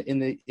have this in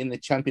the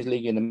Champions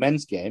League in the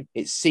men's game.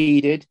 It's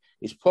seeded.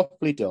 It's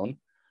properly done.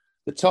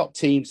 The top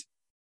teams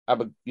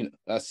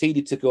are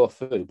seeded to go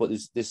through, but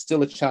there's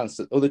still a chance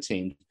that other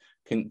teams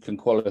can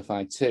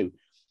qualify too.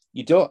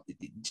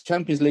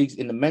 Champions League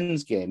in the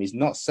men's game is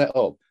not set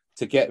up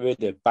to get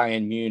rid of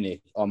Bayern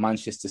Munich or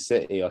Manchester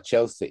City or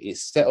Chelsea.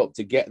 It's set up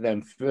to get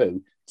them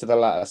through to the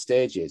latter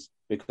stages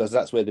because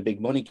that's where the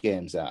big money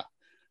games are.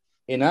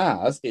 In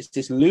ours, it's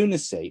this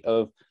lunacy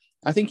of,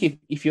 I think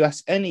if you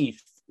ask any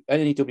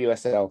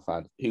WSL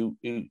fan who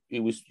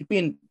was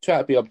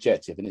trying to be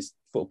objective, and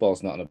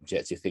football's not an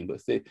objective thing,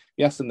 but if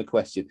you ask them the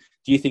question,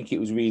 do you think it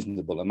was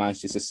reasonable that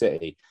Manchester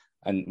City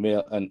and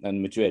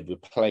Madrid were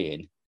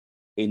playing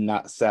in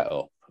that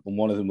setup and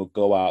one of them would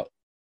go out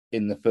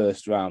in the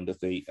first round of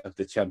the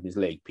Champions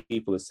League?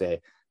 People would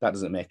say that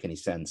doesn't make any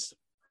sense.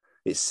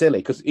 It's silly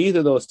because either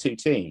of those 2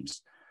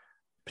 teams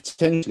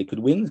potentially could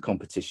win the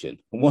competition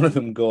and one of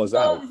them goes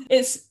out.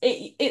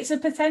 It's a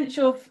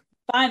potential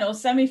final,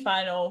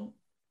 semi-final,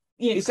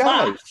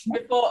 exactly.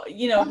 before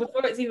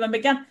it's even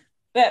begun.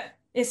 But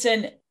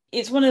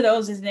it's one of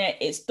those, isn't it?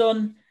 It's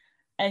done,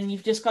 and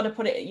you've just got to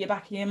put it at your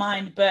back of your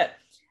mind. But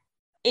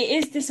it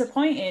is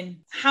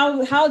disappointing.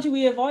 How do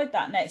we avoid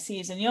that next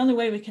season? The only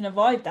way we can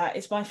avoid that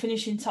is by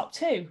finishing top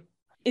 2.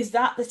 Is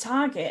that the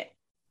target?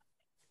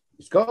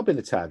 It's got to be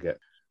the target.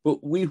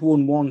 But we've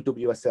won 1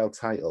 WSL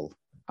title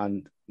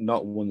and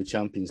not won the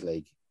Champions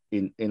League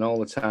in all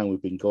the time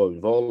we've been going,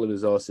 with all the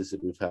resources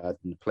that we've had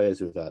and the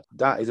players we've had.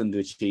 That is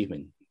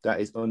underachievement.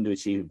 That is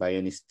underachievement by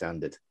any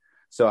standard.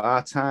 So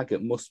our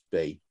target must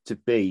be to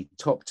be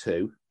top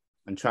 2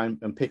 and try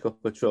and pick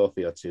up a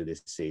trophy or 2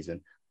 this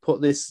season.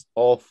 Put this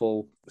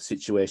awful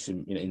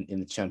situation in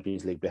the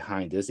Champions League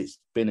behind us. It's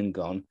been and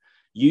gone.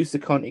 Use the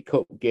Conti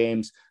Cup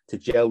games to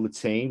gel the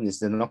team.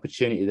 There's an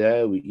opportunity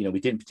there. We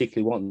didn't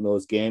particularly want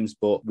those games,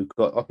 but we've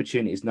got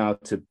opportunities now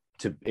to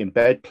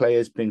embed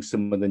players, bring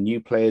some of the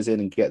new players in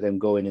and get them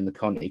going in the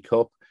Conti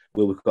Cup,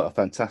 where we've got a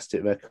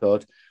fantastic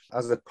record.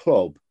 As a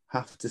club,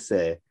 have to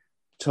say,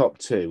 top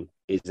 2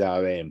 is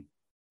our aim.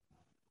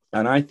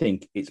 And I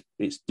think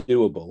it's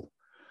doable.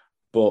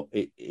 But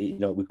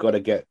we've got to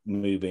get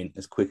moving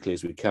as quickly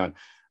as we can.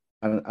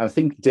 And I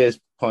think Dave's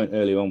point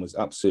earlier on was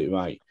absolutely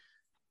right.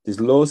 There's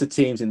loads of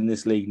teams in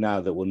this league now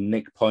that will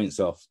nick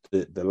points off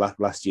the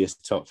last year's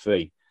top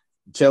 3.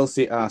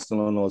 Chelsea,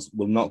 Arsenal and us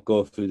will not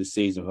go through the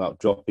season without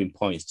dropping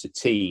points to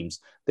teams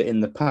that in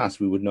the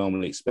past we would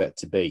normally expect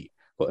to beat,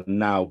 but are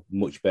now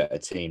much better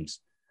teams.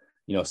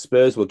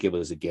 Spurs will give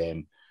us a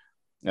game.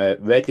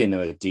 Reading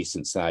are a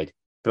decent side.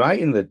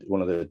 Brighton,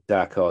 one of the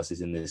dark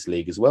horses in this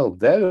league as well.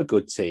 They're a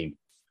good team.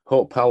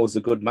 Hope Powell's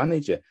a good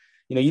manager.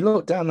 You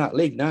look down that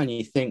league now and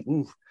you think,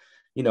 ooh,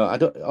 I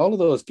don't. All of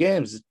those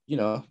games,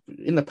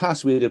 in the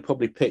past we'd have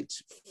probably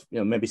picked,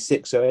 maybe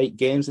 6 or 8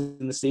 games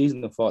in the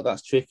season and thought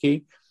that's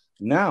tricky.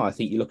 Now I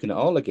think you're looking at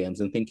all the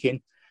games and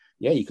thinking,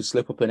 yeah, you could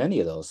slip up in any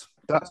of those.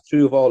 That's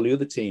true of all the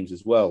other teams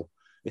as well.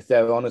 If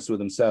they're honest with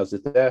themselves,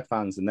 if their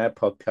fans and their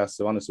podcasts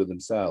are honest with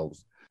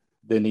themselves,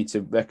 they need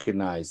to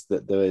recognise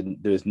that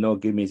there is no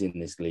gimmies in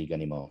this league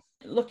anymore.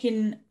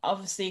 Looking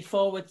obviously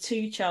forward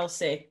to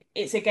Chelsea,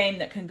 it's a game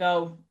that can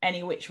go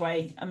any which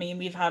way. I mean,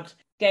 we've had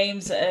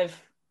games that have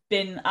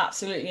been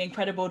absolutely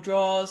incredible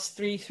draws,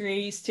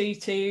 3-3s,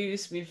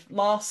 2-2s. We've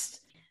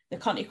lost the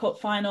Conti Cup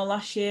final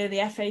last year,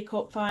 the FA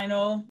Cup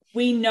final.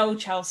 We know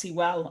Chelsea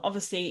well.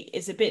 Obviously,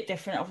 it's a bit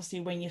different, obviously,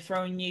 when you're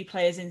throwing new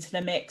players into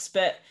the mix,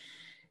 but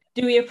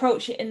do we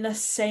approach it in the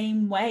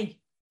same way?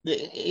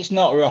 It's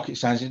not rocket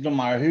science. It doesn't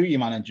matter who your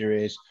manager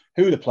is,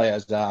 who the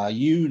players are.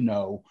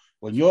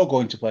 When you're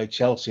going to play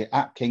Chelsea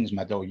at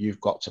Kingsmeadow, you've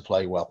got to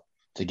play well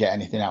to get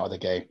anything out of the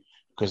game.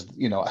 Because,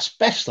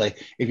 especially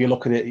if you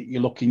look at it,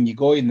 you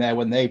go in there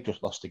when they've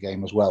just lost a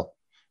game as well.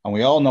 And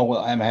we all know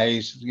what Emma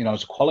Hayes,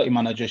 is a quality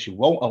manager. She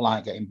won't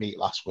allow getting beat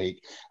last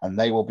week, and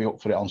they will be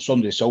up for it on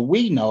Sunday. So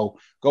we know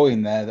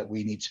going there that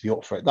we need to be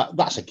up for it.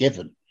 That's a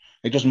given.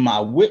 It doesn't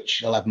matter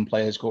which 11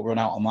 players go run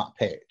out on that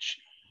pitch.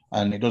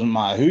 And it doesn't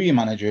matter who your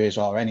manager is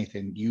or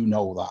anything, you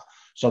know that.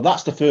 So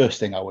that's the first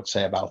thing I would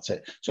say about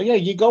it. So yeah,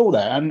 you go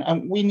there,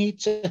 and we need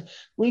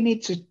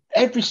to.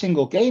 Every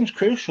single game's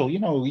crucial. You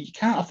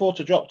can't afford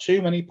to drop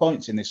too many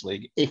points in this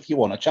league if you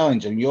want to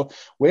challenge. And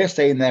we're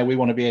staying there. We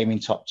want to be aiming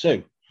top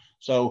 2.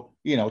 So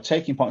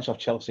taking points off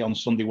Chelsea on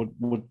Sunday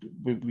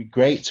would be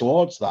great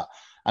towards that,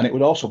 and it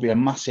would also be a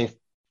massive,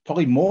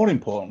 probably more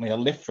importantly, a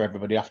lift for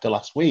everybody after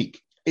last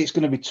week. It's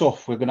going to be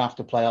tough. We're going to have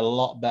to play a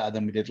lot better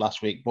than we did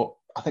last week, but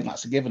I think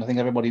that's a given. I think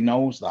everybody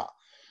knows that.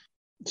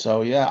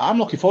 So, yeah, I'm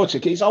looking forward to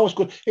it. It's always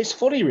good. It's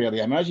funny,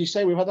 really, Emma. As you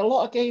say, we've had a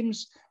lot of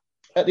games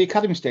at the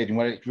Academy Stadium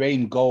where it's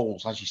rained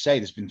goals. As you say,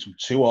 there's been some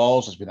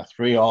 2-alls, there's been a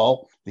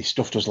 3-all. They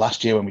stuffed us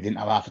last year when we didn't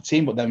have half a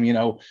team. But then,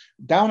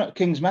 down at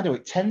Kingsmeadow,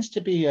 it tends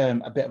to be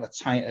a bit of a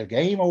tighter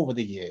game over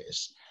the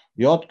years.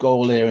 The odd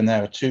goal here and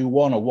there, a 2-1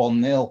 or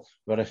 1-0.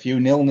 We've had a few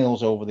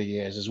 0-0s over the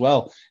years as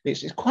well.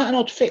 It's quite an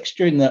odd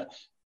fixture in that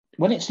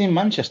when it's in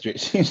Manchester,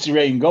 it seems to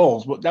rain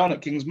goals. But down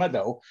at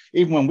Kingsmeadow,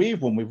 even when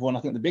we've won. I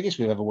think the biggest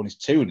we've ever won is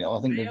 2-0.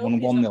 I think we've won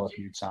 1-0 a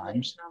few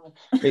times.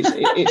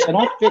 It's an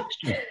odd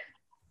fixture.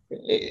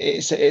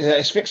 It's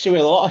a fixture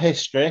with a lot of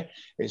history.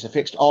 It's a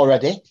fixture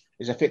already.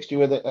 It's a fixture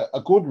with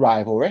a good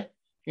rivalry.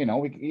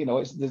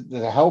 There's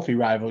a healthy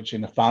rivalry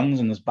between the fans,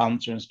 and there's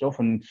banter and stuff.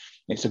 And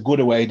it's a good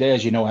away day,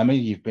 as you know, Emma.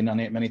 You've been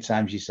on it many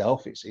times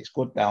yourself. It's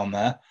good down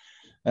there.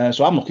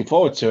 So I'm looking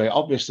forward to it.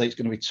 Obviously, it's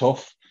going to be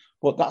tough.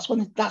 But that's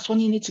when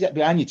you need to get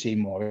behind your team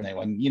more, isn't it?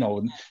 When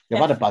you've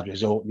had a bad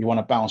result, you want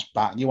to bounce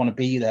back, you want to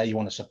be there, you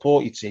want to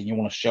support your team, you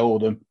want to show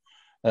them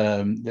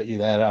that you're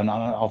there. And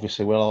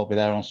obviously, we'll all be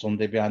there on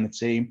Sunday behind the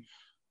team,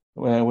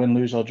 win,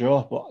 lose or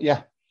draw. But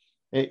yeah,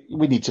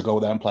 we need to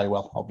go there and play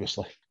well.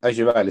 Obviously, as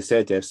you rightly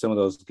said, Dave, some of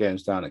those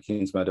games down at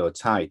Kingsmeadow are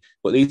tight,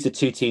 but these are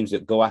two teams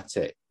that go at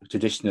it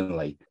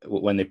traditionally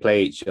when they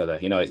play each other.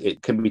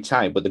 It can be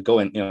tight, but they're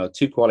going.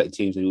 Two quality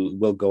teams who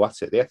will go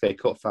at it. The FA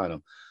Cup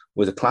final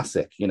was a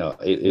classic.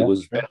 It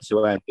was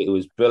end-to-end. It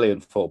was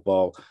brilliant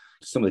football.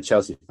 Some of the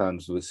Chelsea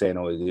fans were saying,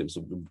 "Oh, it was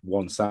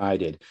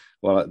one-sided."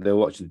 Well, they were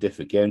watching a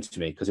different game to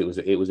me because it was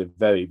a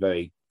very,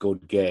 very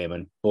good game,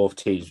 and both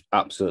teams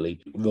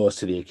absolutely rose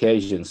to the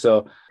occasion.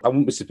 So I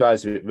wouldn't be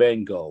surprised if it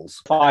rained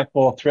goals.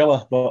 5-4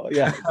 thriller, but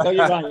yeah, no,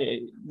 you're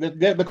right.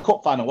 The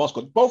cup final was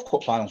good. Both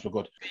cup finals were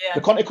good. Yeah.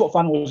 The Conti Cup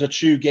final was a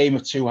true game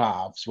of two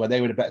halves where they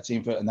were the better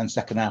team and then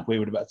second half we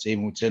were the better team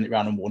and we turned it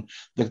around and won.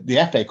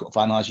 The FA Cup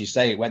final, as you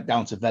say, it went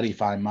down to very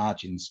fine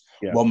margins.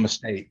 Yeah. One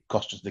mistake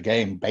cost us the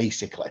game,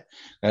 basically.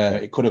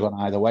 It could have gone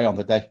either way on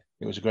the day.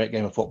 It was a great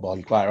game of football.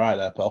 You're quite right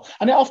there, Paul.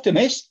 And it often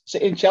is.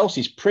 Sitting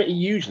Chelsea's pretty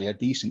usually a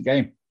decent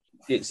game.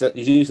 It's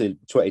usually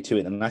 22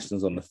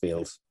 internationals on the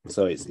field.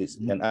 So it's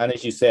and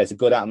as you say, it's a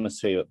good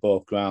atmosphere at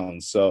both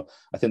grounds. So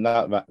I think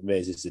that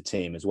raises the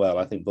team as well.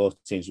 I think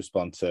both teams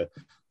respond to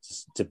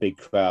big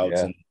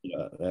crowds,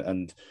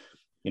 and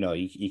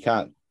you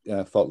can't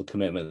fault the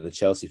commitment of the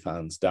Chelsea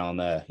fans down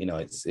there. They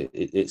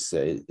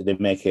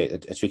make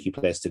it a tricky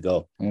place to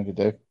go. Yeah, they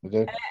do.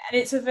 And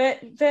it's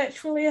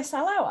virtually a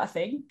sellout. I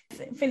think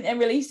they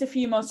released a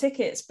few more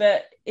tickets,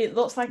 but it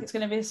looks like it's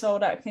going to be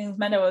sold out at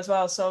Kingsmeadow as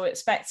well. So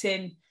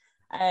expecting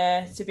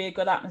to be a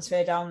good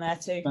atmosphere down there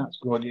too. That's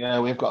good. Yeah,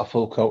 we've got a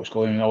full coach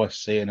going in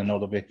OSC, and I know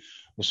there'll be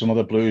with some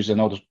other Blues. I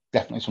know there's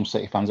definitely some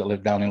City fans that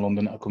live down in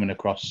London that are coming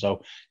across,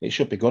 so it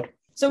should be good.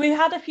 So we've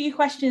had a few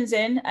questions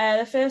in.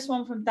 The first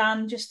one from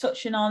Dan, just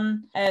touching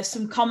on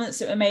some comments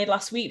that were made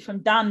last week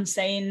from Dan,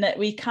 saying that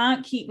we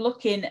can't keep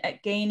looking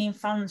at gaining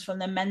fans from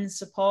the men's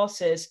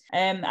supporters.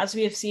 As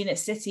we have seen at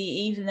City,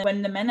 even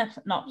when the men are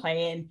not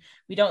playing,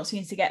 we don't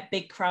seem to get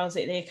big crowds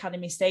at the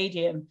Academy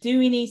Stadium. Do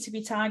we need to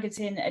be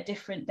targeting a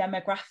different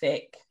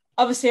demographic?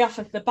 Obviously, off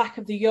of the back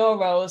of the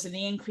Euros and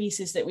the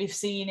increases that we've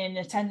seen in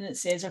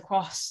attendances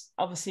across,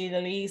 obviously,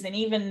 the leagues and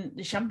even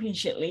the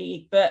Championship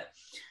League. But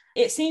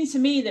It seemed to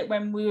me that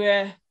when we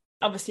were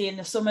obviously in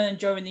the summer and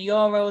during the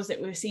Euros,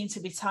 that we seemed to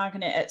be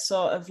targeting it at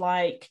sort of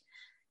like,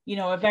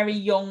 a very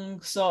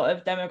young sort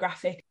of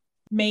demographic.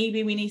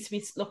 Maybe we need to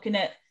be looking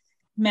at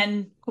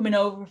men coming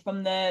over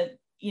from the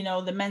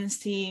men's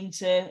team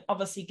to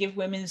obviously give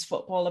women's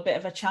football a bit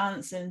of a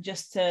chance, and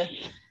just to,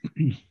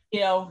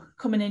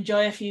 come and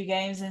enjoy a few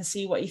games and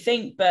see what you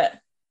think. But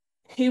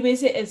who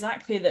is it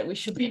exactly that we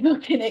should be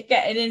looking at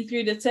getting in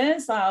through the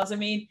turnstiles? I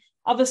mean,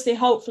 obviously,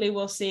 hopefully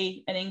we'll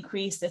see an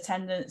increased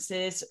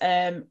attendances,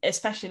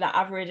 especially that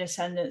average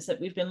attendance that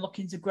we've been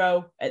looking to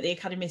grow at the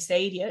Academy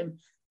Stadium.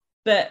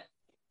 But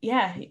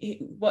yeah,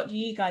 what do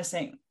you guys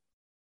think?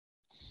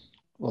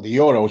 Well, the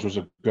Euros was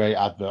a great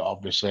advert,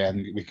 obviously,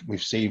 and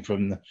we've seen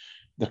from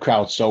the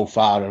crowd so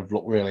far have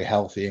looked really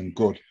healthy and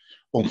good.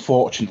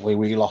 Unfortunately,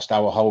 we lost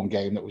our home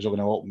game that was going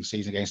to open the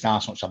season against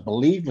Arsenal, which I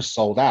believe was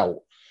sold out.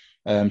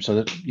 So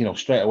that,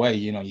 straight away,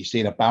 you're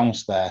seeing a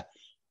bounce there.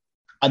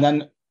 And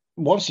then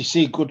once you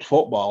see good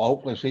football,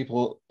 hopefully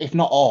people, if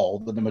not all,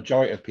 the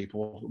majority of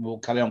people will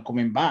carry on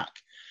coming back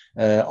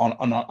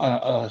on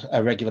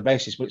a regular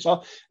basis. But it's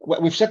all,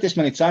 we've said this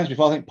many times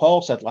before. I think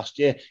Paul said last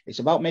year, it's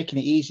about making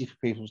it easy for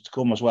people to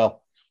come as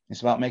well.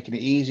 It's about making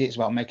it easy. It's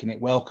about making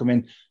it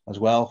welcoming as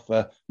well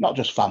for not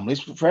just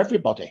families, but for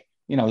everybody.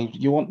 You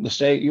want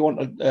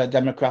a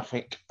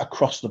demographic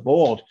across the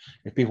board.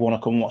 If people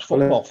want to come and watch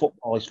football,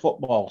 football is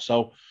football.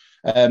 So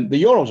the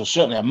Euros are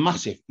certainly a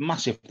massive,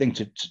 massive thing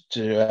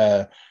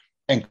to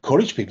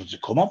encourage people to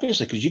come,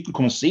 obviously, because you can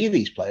come and see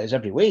these players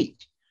every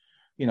week.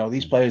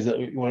 These players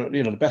that were,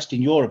 the best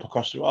in Europe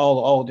across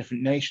all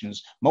different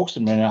nations. Most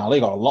of them are in our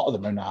league, or a lot of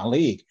them are in our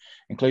league,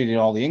 including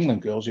all the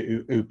England girls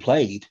who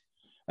played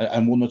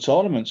and won the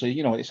tournament. So,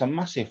 it's a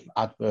massive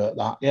advert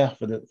that,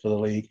 for the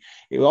league.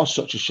 It was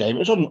such a shame. It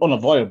was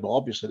unavoidable,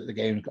 obviously, that the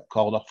game got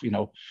called off,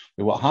 with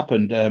what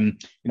happened.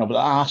 But the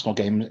Arsenal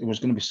game, it was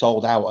going to be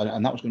sold out,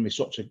 and that was going to be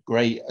such a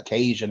great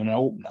occasion and an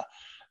opener.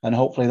 And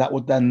hopefully that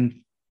would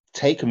then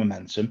take a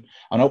momentum,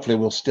 and hopefully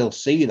we'll still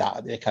see that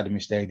at the Academy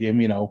Stadium,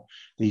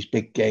 these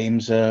big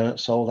games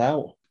sold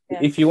out. Yeah.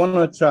 If you want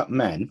to attract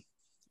men,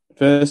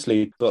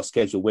 firstly, don't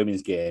schedule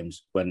women's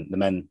games when the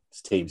men's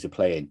teams are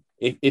playing.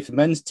 If the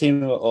men's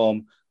team are at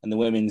home and the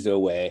women's are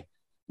away,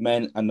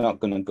 men are not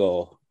going to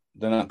go.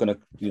 They're not going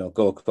to,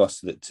 go across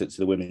to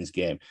the women's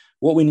game.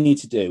 What we need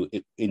to do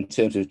in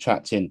terms of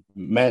attracting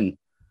men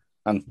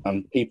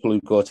and people who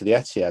go to the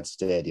Etihad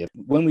Stadium,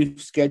 when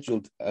we've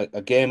scheduled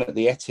a game at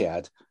the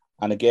Etihad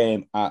and a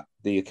game at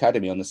the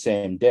Academy on the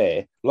same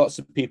day, lots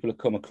of people have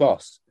come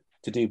across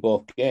to do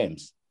both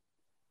games.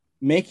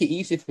 Make it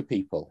easy for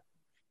people.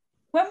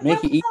 When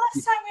was the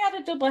last time we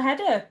had a double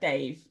header,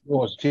 Dave? It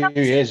was a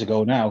few years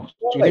ago now.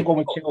 So we did one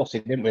with Chelsea,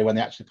 didn't we, when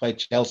they actually played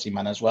Chelsea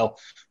men as well.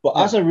 But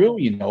as a rule,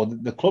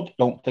 the clubs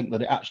don't think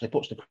that it actually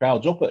puts the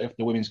crowds up if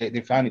the women's game.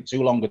 They find it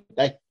too long a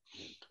day.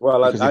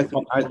 Well, I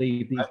think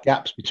leave these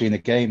gaps between the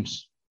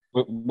games.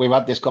 We've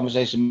had this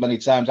conversation many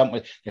times, haven't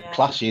we? The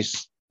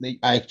clashes.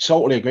 I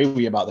totally agree with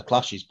you about the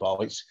clashes,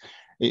 Paul.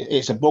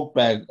 It's a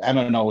bugbear.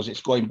 Emma knows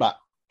it's going back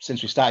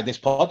since we started this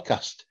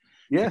podcast.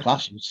 Yeah, the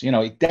clashes.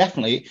 It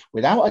definitely,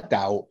 without a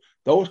doubt,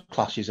 those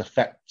clashes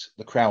affect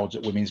the crowds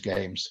at women's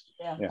games.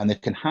 Yeah. And they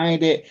can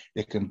hide it.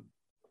 They can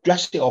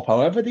dress it up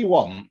however they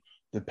want,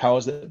 the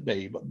powers that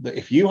be. But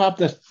if you have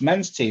the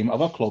men's team of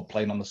a club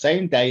playing on the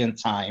same day and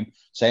time,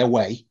 say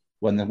away,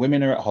 when the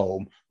women are at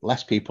home,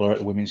 less people are at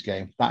the women's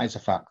game. That is a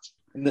fact.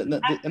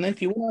 And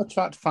if you want to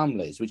attract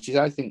families, which is,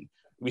 I think,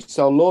 we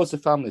saw loads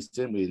of families,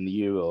 didn't we, in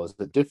the Euros,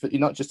 that different,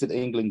 not just at the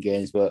England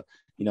games, but,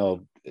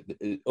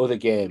 other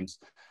games.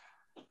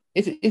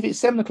 If it's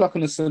 7:00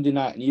 on a Sunday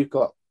night and you've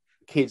got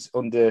kids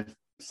under,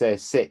 say,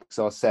 6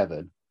 or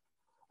 7,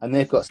 and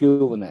they've got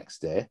school the next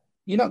day,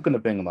 you're not going to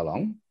bring them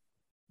along.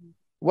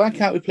 Why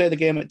can't we play the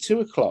game at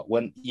 2:00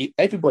 when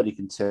everybody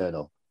can turn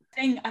up?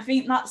 I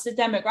think that's the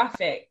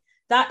demographic.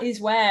 That is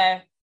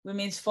where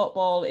women's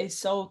football is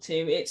sold to.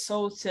 It's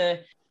sold to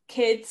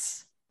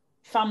kids,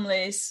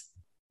 families,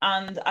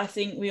 and I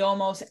think we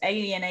almost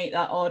alienate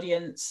that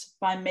audience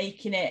by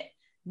making it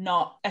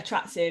not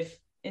attractive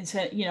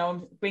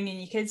into, bringing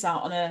your kids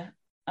out on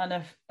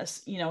a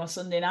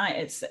Sunday night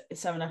at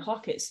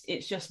 7:00.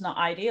 It's just not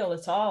ideal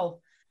at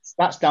all.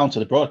 That's down to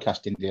the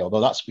broadcasting deal, though.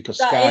 That's because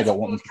Sky don't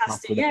want them to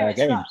have their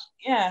games.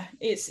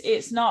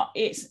 It's not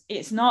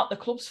the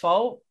club's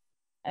fault.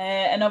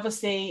 And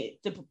obviously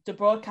the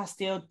broadcast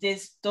deal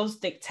does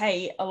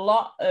dictate a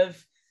lot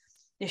of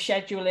the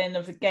scheduling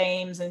of the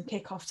games and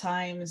kickoff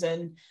times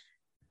and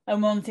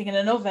one thing and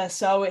another.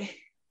 So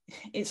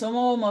it's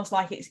almost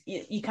like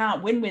you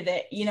can't win with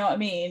it. You know what I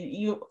mean?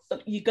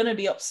 You're going to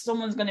be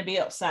someone's going to be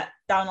upset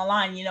down the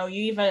line. You're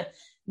either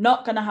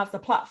not going to have the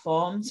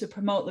platform to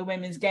promote the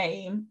women's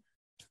game,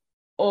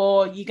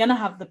 or you're going to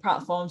have the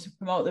platform to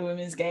promote the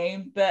women's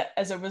game. But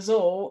as a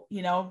result,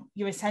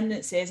 your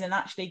attendances and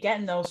actually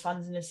getting those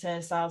fans in the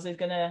turnstiles is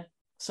going to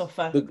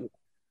suffer.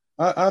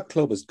 Our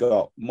club has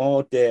got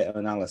more data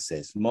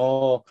analysis,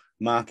 more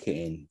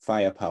marketing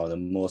firepower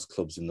than most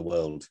clubs in the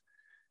world.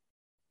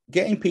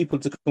 Getting people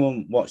to come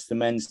and watch the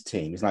men's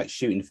team is like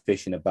shooting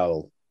fish in a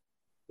barrel.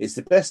 It's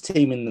the best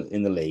team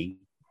in the league,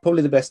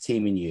 probably the best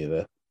team in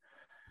Europe.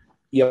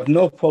 You have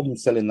no problem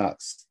selling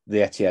the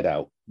Etihad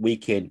out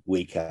week in,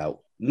 week out.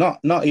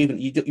 Not even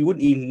you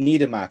wouldn't even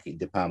need a marketing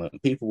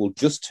department. People will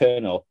just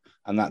turn up,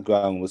 and that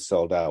ground was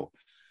sold out.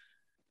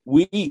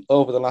 We,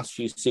 over the last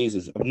few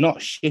seasons, have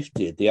not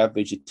shifted the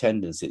average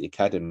attendance at the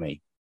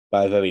academy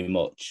by very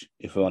much,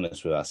 if we're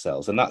honest with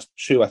ourselves. And that's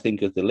true, I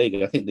think, of the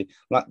league. I think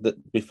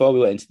that before we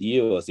went into the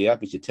Euros, the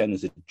average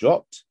attendance had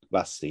dropped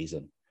last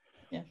season.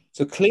 Yeah.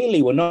 So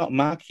clearly we're not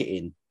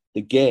marketing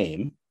the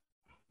game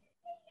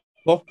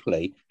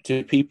properly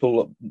to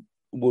people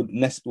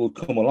that would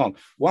come along.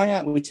 Why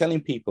aren't we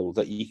telling people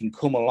that you can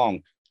come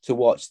along to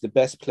watch the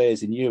best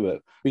players in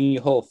Europe, bring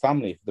your whole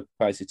family for the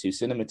price of 2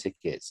 cinema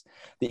tickets,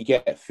 that you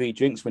get free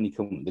drinks when you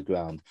come to the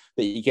ground,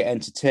 that you get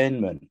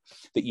entertainment,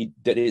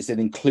 that it's an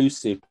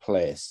inclusive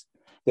place,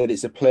 that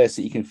it's a place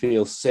that you can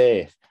feel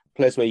safe, a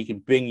place where you can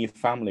bring your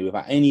family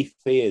without any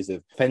fears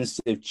of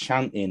offensive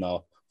chanting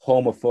or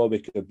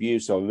homophobic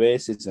abuse or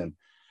racism.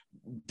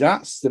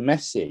 That's the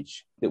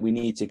message that we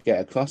need to get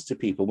across to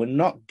people. We're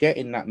not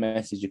getting that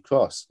message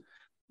across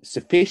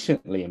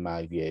sufficiently, in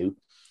my view.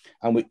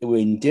 And we're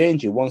in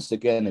danger once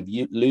again of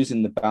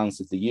losing the balance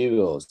of the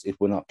Euros if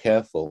we're not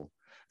careful,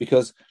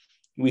 because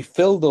we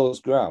fill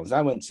those grounds.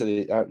 I went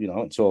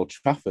to Old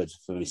Trafford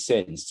for his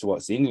sins to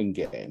watch the England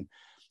game,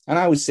 and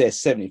I would say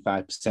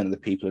 75% of the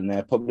people in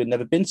there probably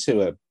never been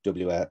to a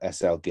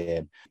WSL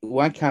game.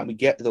 Why can't we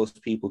get those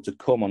people to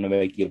come on a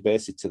regular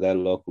basis to their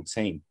local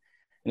team?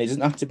 And it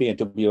doesn't have to be a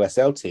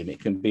WSL team;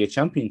 it can be a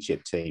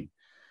Championship team.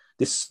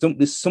 There's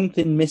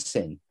something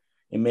missing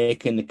in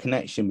making the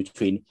connection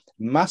between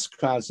mass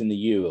crowds in the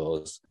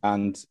Euros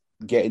and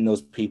getting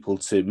those people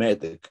to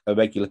make a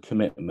regular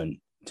commitment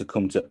to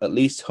come to at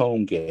least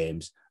home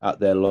games at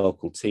their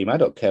local team. I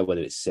don't care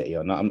whether it's City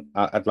or not.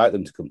 I'd like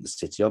them to come to the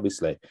City,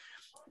 obviously.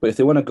 But if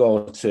they want to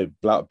go to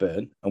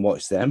Blackburn and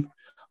watch them,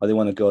 or they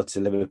want to go to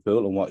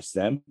Liverpool and watch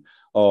them,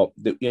 or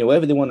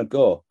wherever they want to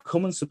go,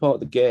 come and support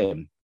the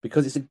game,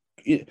 because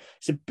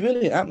it's a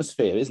brilliant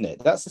atmosphere, isn't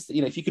it? That's just,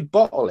 if you could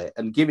bottle it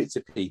and give it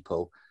to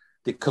people,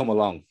 they'd come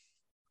along.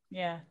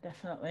 Yeah,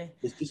 definitely.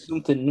 There's just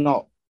something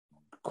not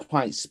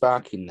quite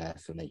sparking there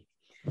for me.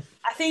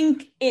 I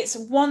think it's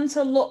one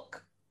to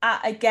look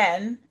at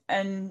again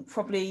and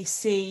probably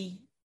see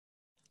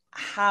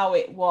how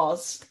it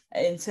was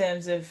in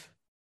terms of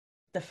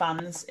the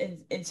fans,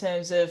 in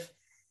terms of,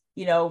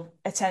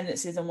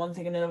 attendances and one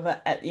thing and another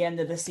at the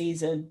end of the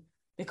season.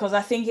 Because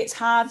I think it's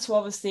hard to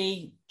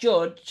obviously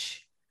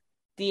judge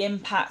the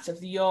impact of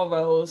the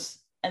Euros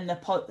and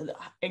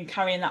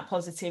carrying that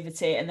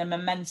positivity and the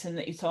momentum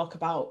that you talk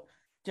about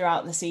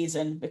throughout the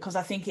season, because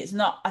I think it's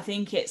not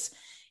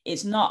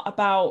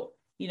about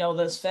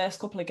those first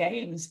couple of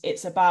games.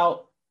 It's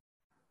about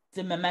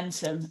the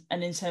momentum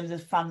and in terms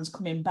of fans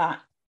coming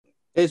back.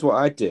 Here's what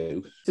I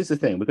do. This is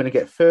the thing: we're going to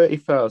get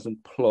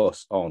 30,000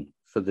 plus on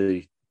for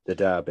the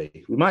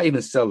derby. We might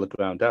even sell the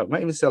ground out. We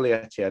might even sell the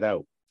Etihad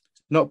out.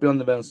 Not beyond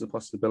the realms of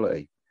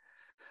possibility.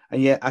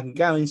 And yet, I can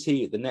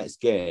guarantee you, the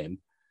next game,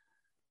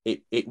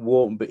 it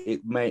won't be.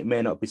 It may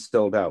not be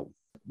sold out.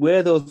 Where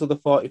are those other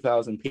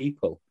 40,000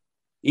 people?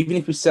 Even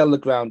if we sell the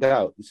ground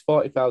out, there's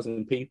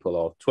 40,000 people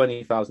or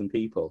 20,000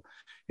 people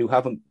who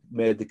haven't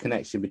made the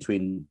connection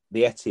between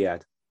the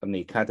Etihad and the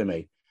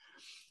academy.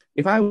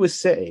 If I was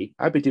City,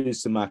 I'd be doing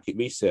some market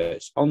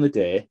research on the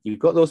day. You've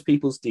got those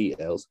people's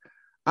details.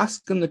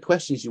 Ask them the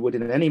questions you would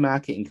in any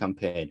marketing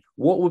campaign.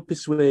 What would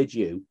persuade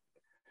you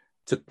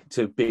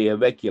to be a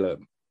regular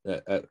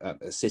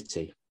at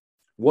City?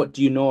 What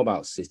do you know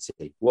about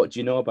City? What do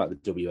you know about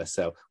the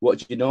WSL? What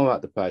do you know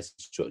about the price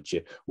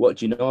structure? What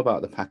do you know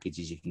about the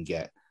packages you can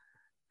get?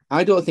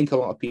 I don't think a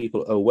lot of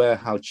people are aware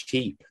how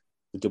cheap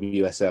the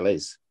WSL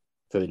is,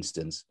 for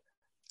instance.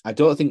 I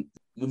don't think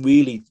we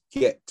really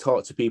get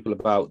taught to people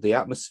about the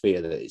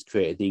atmosphere that it's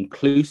created, the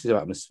inclusive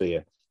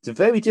atmosphere. It's a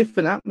very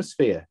different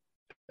atmosphere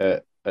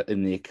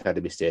in the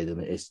Academy Stadium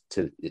than it is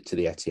to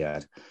the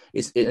Etihad.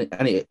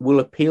 And it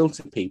will appeal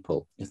to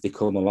people if they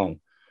come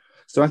along.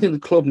 So I think the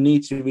club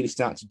needs to really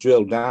start to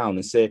drill down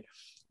and say,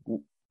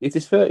 if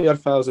there's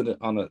 30,000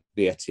 on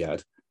the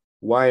Etihad,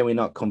 why are we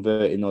not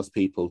converting those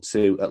people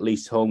to at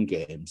least home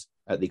games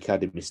at the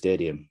Academy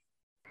Stadium?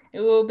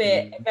 It will be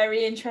a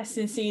very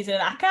interesting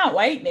season. I can't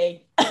wait,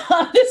 me.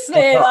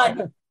 Honestly,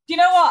 do you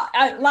know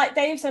what? Like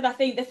Dave said, I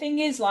think the thing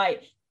is,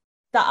 like,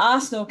 that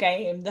Arsenal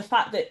game, the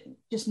fact that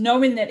just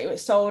knowing that it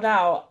was sold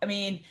out, I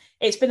mean,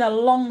 it's been a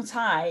long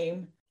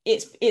time.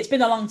 It's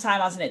been a long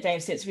time, hasn't it,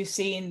 Dave, since we've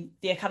seen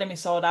the Academy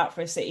sold out for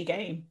a City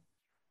game.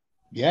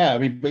 Yeah, I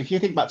mean, if you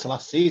think back to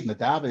last season, the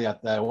derby they had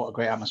there, what a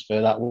great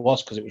atmosphere that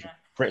was, because it was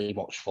pretty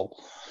much full.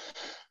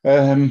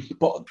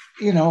 But,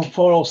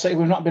 for all City,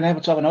 we've not been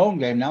able to have an home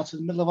game now to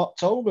the middle of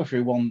October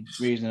for one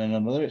reason and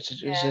another.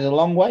 It's a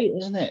long wait,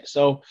 isn't it?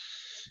 So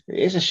it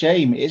is a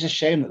shame. It is a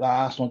shame that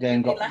Arsenal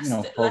game got,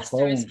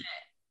 postponed. Isn't it?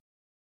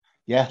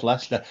 Yeah,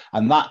 Leicester.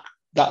 And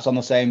that's on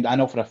the same. I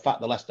know for a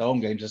fact the Leicester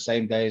home game's the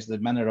same day as the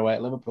men are away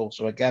at Liverpool.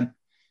 So again,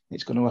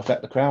 it's going to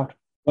affect the crowd.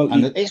 Well,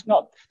 and that's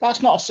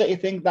not a City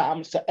thing. That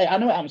happens to, I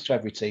know it happens to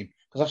every team,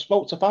 because I've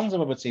spoke to fans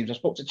of other teams. I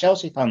spoke to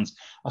Chelsea fans.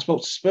 I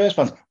spoke to Spurs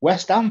fans.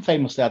 West Ham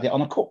famously had it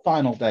on a cup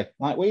final day,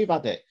 like we've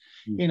had it.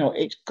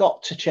 It's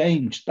got to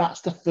change.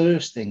 That's the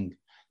first thing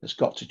that's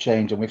got to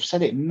change. And we've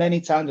said it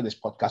many times in this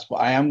podcast, but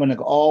I am going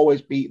to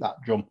always beat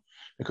that drum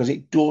because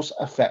it does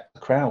affect the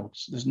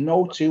crowds. There's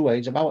no two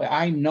ways about it.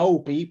 I know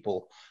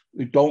people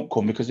who don't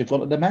come because they've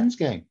gone to the men's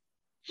game.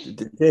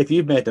 Dave,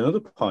 you've made another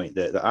point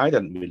that I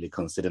didn't really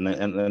consider,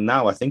 and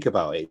now I think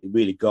about it, it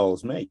really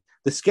galls me.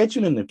 The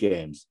scheduling of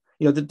games.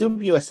 The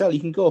WSL,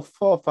 you can go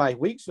 4 or 5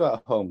 weeks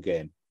without a home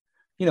game.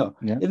 In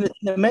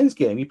the men's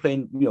game, you're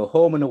playing,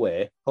 home and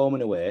away.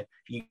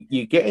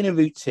 You get in a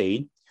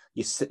routine.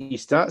 You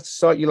start to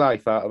sort your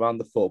life out around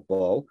the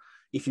football.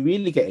 If you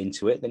really get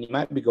into it, then you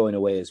might be going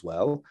away as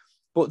well.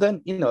 But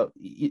then,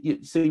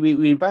 so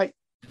we invite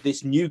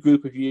this new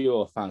group of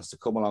Euro fans to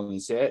come along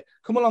and say,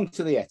 come along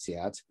to the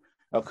Etihad.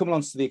 Come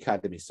along to the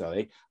academy,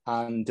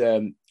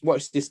 and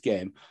watch this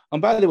game.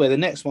 And by the way, the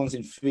next one's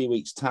in 3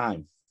 weeks'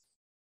 time.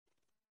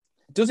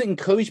 Does it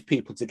encourage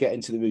people to get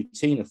into the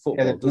routine of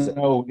football?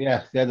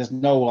 There's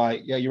no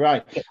you're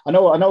right. I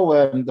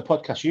know the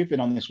podcast you've been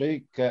on this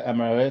week,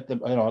 Emma,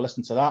 I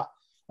listened to that,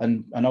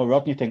 and I know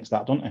Rodney thinks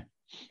that, don't he?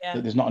 Yeah.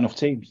 That there's not enough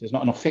teams, there's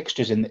not enough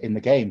fixtures in the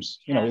games,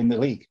 in the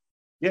league.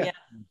 Yeah.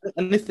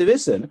 And if there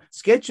isn't,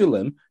 schedule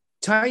them,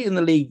 tighten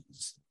the league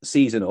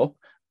season up,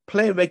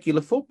 play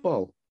regular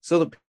football, so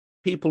that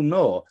people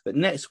know that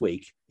next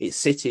week it's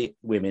City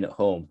women at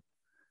home.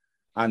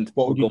 And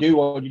what would you do?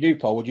 What would you do,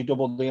 Paul? Would you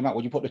double the amount?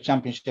 Would you put the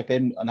Championship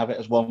in and have it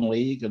as one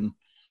league? And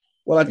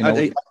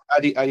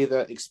I'd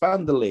either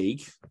expand the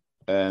league,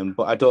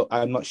 but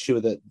I'm not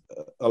sure that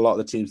a lot of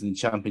the teams in the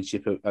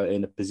Championship are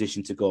in a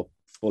position to go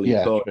fully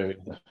pro. True.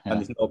 Yeah. And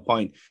there's no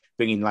point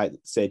bringing, like,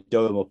 say,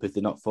 Durham up if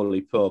they're not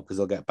fully pro because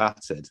they'll get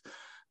battered.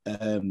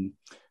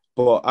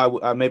 But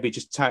I maybe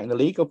just tighten the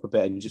league up a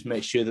bit and just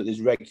make sure that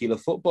there's regular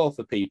football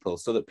for people,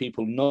 so that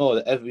people know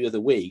that every other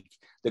week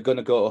they're going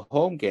to go to a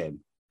home game.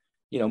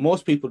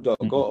 Most people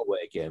don't go to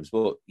away games,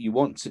 but you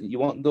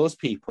want those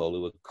people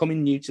who are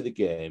coming new to the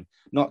game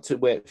not to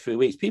wait 3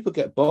 weeks. People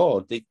get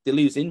bored; they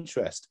lose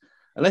interest.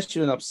 Unless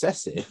you're an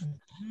obsessive,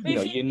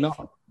 you're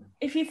not.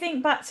 If you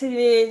think back to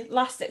the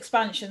last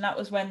expansion, that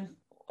was when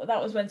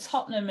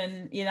Tottenham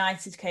and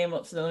United came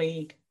up to the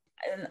league,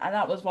 and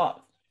that was what,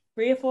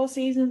 3 or 4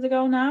 seasons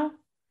ago now.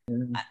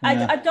 Yeah.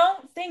 I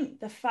don't think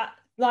the fact,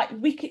 like,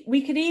 we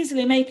could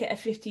easily make it a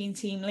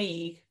 15-team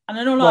league, and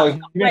I know that's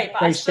not great,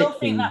 but I still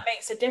think that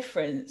makes a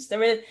difference.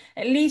 There are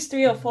at least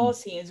 3 or 4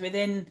 teams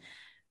within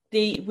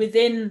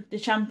the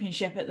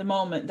Championship at the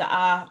moment that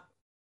are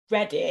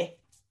ready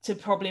to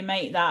probably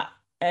make that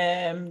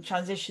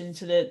transition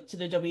to the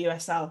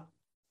WSL.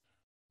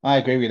 I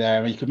agree with you there.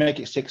 I mean, you could make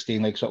it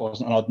 16 leagues, so it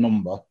wasn't an odd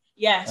number.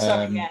 Yeah,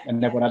 sorry,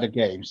 and everyone had a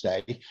game,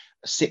 say.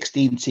 A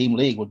 16-team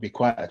league would be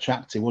quite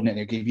attractive, wouldn't it?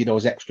 It'd give you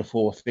those extra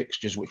 4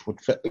 fixtures, which would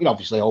fit,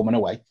 obviously, home and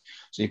away.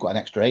 So you've got an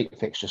extra 8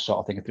 fixtures, sort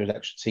of thing, if there's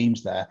extra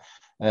teams there.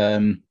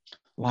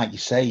 Like you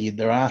say,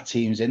 there are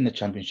teams in the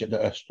Championship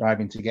that are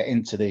striving to get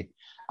into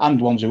and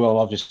ones who have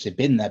obviously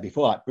been there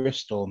before, like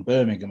Bristol and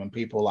Birmingham and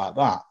people like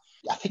that.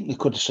 I think we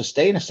could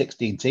sustain a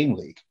 16-team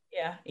league.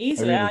 Yeah,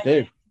 easily. I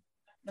really do.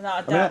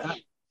 Without a doubt.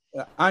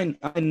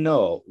 I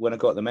know when I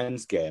go to the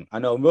men's game, I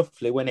know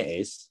roughly when it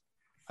is.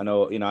 I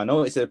know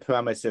it's a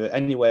parameter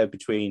anywhere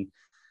between,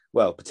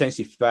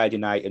 potentially Friday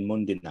night and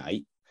Monday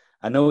night.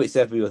 I know it's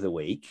every other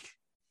week.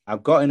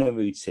 I've got in a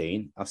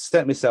routine. I've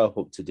set myself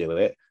up to do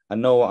it. I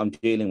know what I'm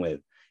dealing with.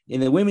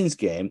 In the women's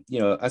game,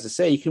 as I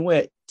say, you can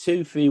wait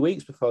 2-3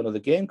 weeks before another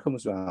game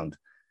comes around.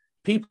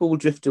 People will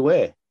drift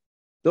away.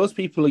 Those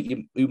people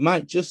who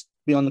might just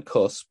be on the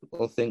cusp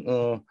will think,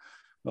 oh,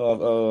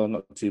 I'm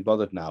not too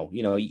bothered now.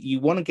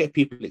 You want to get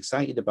people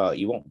excited about it.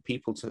 You want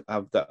people to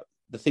have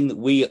the thing that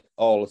we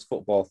all as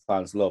football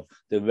fans love,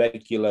 the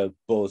regular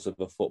buzz of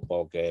a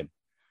football game.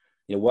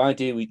 Why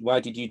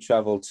did you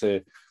travel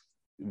to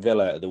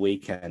Villa at the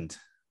weekend?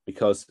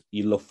 Because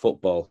you love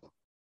football.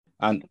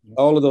 And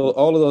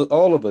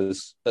all of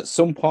us at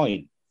some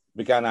point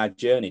began our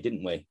journey,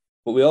 didn't we?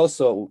 But we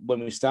also, when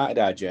we started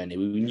our journey,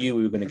 we knew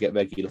we were going to get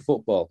regular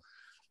football.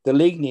 The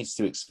league needs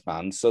to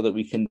expand so that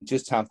we can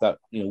just have that,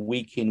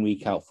 week in,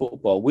 week out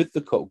football with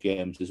the cup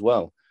games as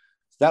well.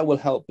 So that will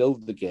help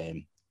build the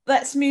game.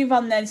 Let's move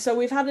on then. So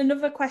we've had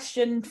another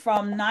question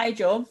from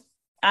Nigel,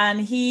 and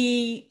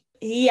he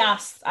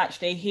asked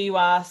actually who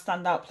our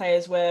standout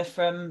players were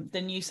from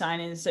the new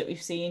signings that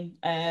we've seen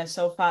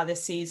so far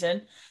this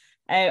season.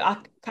 I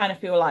kind of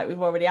feel like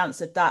we've already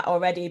answered that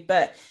already,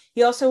 but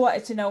he also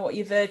wanted to know what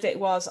your verdict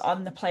was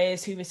on the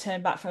players who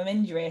returned back from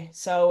injury.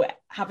 So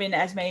having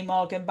Esme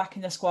Morgan back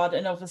in the squad,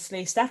 and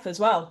obviously Steph as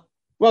well.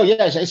 Well,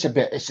 yeah,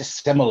 it's a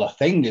similar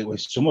thing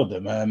with some of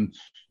them.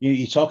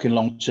 You're talking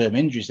long-term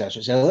injuries there, so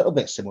it's a little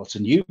bit similar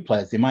to new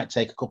players. They might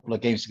take a couple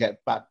of games to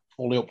get back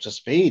fully up to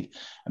speed.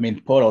 I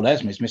mean, poor old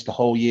Esme's missed a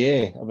whole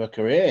year of her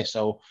career,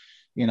 so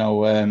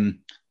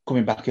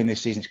coming back in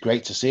this season, it's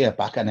great to see her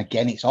back. And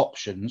again, it's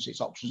options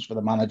for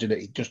the manager that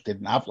he just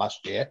didn't have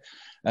last year.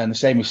 And the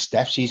same with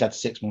Steph. She's had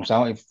 6 months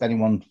out. If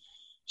anyone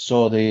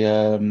saw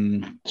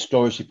the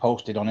story she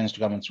posted on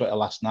Instagram and Twitter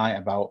last night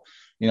about,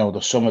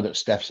 the summer that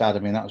Steph's had. I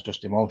mean, that was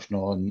just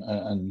emotional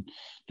and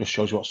just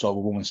shows you what sort of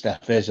a woman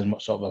Steph is and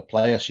what sort of a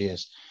player she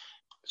is.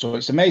 So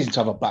it's amazing to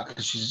have her back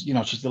because she's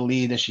the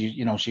leader.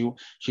 She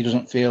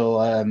doesn't feel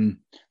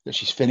that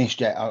she's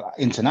finished yet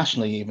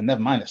internationally, even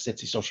never mind at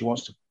City. So she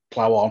wants to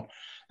plough on.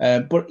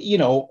 But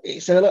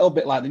it's a little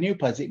bit like the new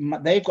players.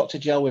 They've got to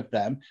gel with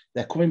them.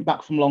 They're coming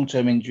back from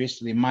long-term injuries,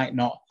 so they might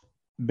not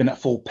have been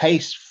at full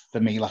pace for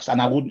me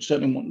and I wouldn't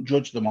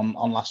judge them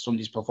on last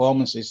Sunday's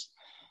performances.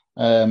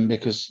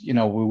 Because we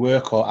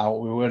were caught out.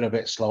 We were a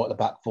bit slow at the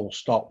back, full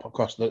stop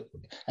across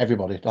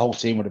everybody. The whole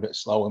team were a bit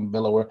slow, and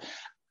Villa were.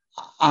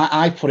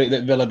 I put it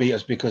that Villa beat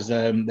us because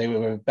they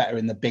were better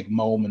in the big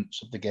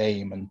moments of the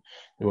game, and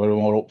they were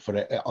more up for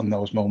it on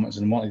those moments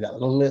and wanted that a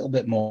little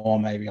bit more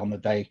maybe on the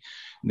day.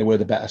 And they were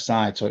the better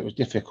side, so it was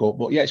difficult.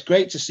 But yeah, it's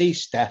great to see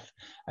Steph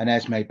and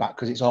Esme back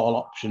because it's all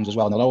options as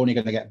well. And they're only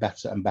going to get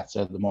better and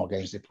better the more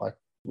games they play.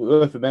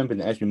 Worth remembering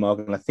that Esme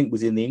Morgan, I think,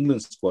 was in the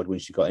England squad when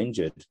she got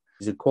injured.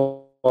 She's a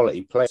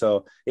quality player,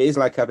 so it is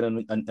like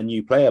having a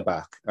new player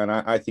back, and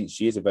I think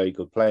she is a very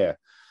good player.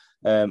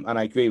 And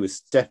I agree with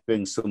Steph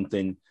brings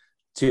something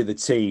to the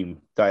team,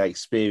 that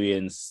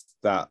experience,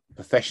 that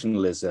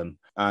professionalism,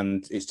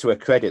 and it's to her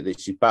credit that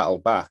she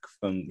battled back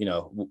from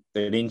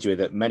an injury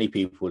that many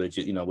people would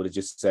have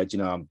just said,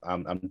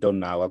 I'm done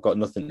now. I've got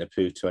nothing to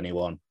prove to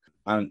anyone,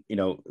 and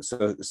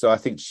so I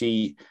think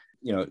she.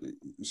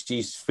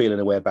 She's feeling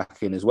her way back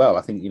in as well.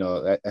 I think,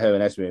 her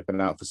and Esme have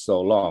been out for so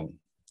long.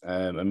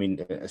 I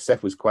mean,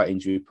 Steph was quite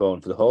injury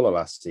prone for the whole of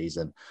last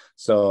season.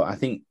 So I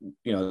think,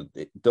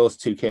 those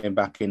two came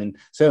back in and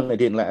certainly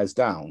didn't let us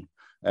down.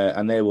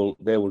 And they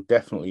will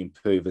definitely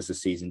improve as the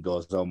season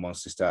goes on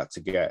once they start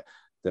to get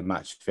the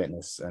match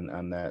fitness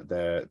and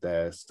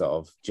their sort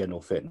of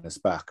general fitness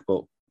back.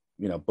 But,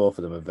 both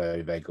of them are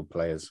very, very good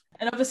players.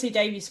 And obviously,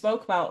 Dave, you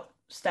spoke about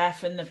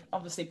Steph and the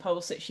obviously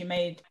post that she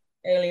made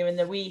earlier in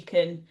the week,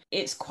 and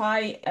it's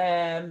quite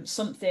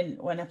something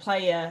when a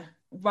player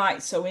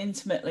writes so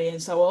intimately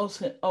and so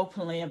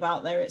openly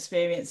about their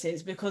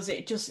experiences, because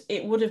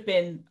it would have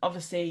been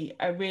obviously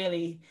a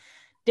really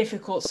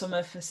difficult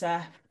summer for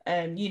Steph.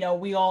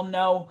 We all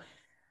know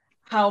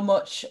how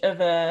much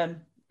of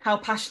how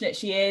passionate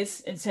she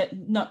is,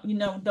 and not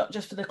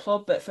just for the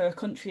club but for her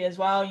country as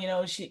well.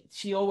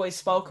 She always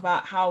spoke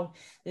about how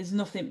there's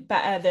nothing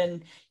better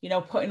than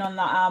putting on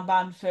that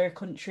armband for her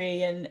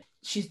country, and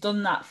she's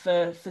done that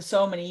for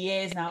so many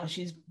years now.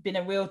 She's been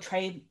a real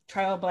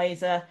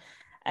trailblazer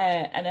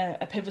and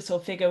a pivotal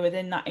figure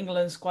within that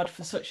England squad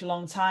for such a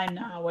long time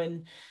now,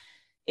 and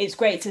it's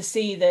great to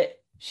see that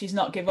she's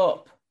not give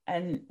up,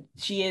 and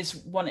she is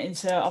wanting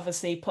to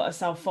obviously put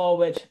herself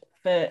forward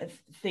for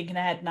thinking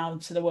ahead now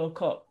to the World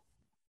Cup.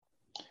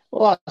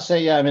 Well, I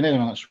say, yeah, I mean,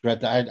 anyone that's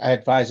read that, I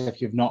advise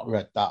if you've not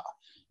read that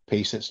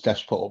piece that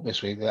Steph's put up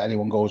this week, that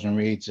anyone goes and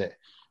reads it.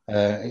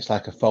 It's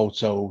like a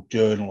photo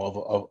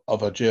journal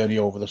of a journey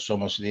over the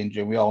summer to the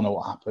injury. We all know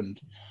what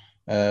happened,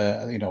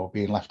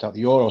 being left out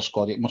the Euro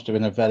squad. It must have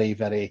been a very,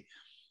 very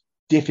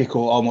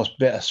difficult, almost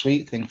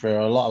bittersweet thing for her.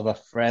 A lot of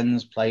her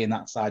friends playing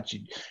that side.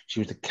 She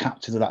was the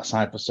captain of that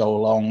side for so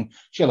long.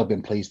 She'll have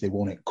been pleased they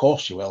won it, of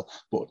course she will,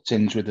 but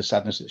tinged with the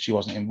sadness that she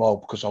wasn't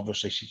involved, because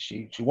obviously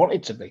she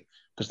wanted to be,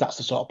 because that's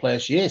the sort of player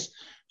she is.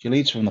 She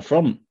leads from the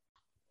front.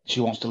 She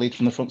wants to lead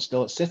from the front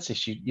still at City.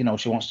 She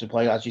wants to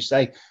play, as you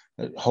say,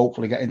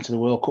 hopefully get into the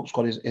World Cup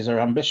squad is her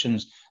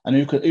ambitions. And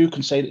who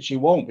can say that she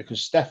won't?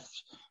 Because Steph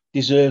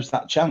deserves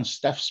that chance.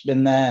 Steph's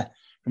been there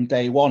from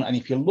day one. And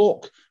if you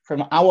look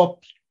from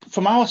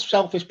our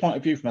selfish point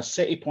of view, from a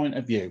City point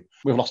of view,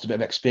 we've lost a bit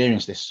of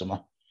experience this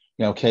summer.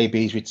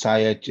 KB's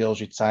retired,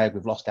 Jill's retired,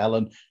 we've lost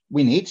Ellen.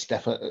 We need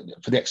Steph for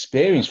the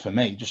experience, for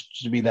me,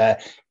 just to be there.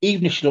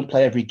 Even if she don't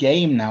play every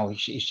game now,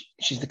 she's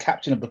the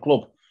captain of the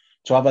club.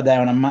 To have her there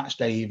on a match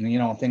day evening,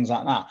 and things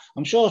like that.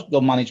 I'm sure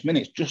they'll manage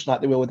minutes just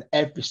like they will with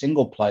every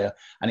single player.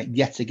 And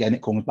yet again,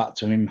 it comes back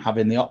to him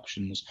having the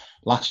options.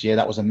 Last year,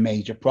 that was a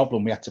major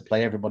problem. We had to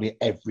play everybody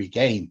every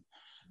game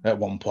at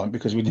one point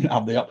because we didn't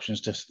have the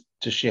options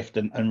to shift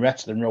and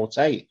rest and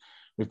rotate.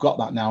 We've got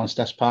that now, and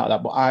Steph's part of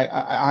that. But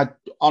I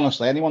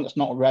honestly, anyone that's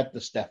not read the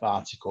Steph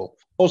article,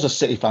 us as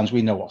City fans,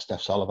 we know what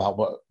Steph's all about,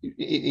 but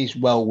it is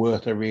well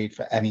worth a read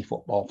for any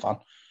football fan.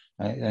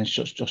 And it's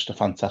just a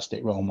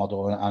fantastic role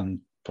model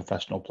and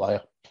professional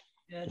player.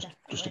 Yeah,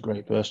 just a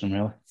great person,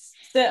 really.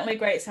 Certainly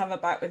great to have her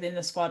back within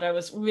the squad. I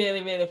was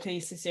really, really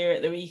pleased to see her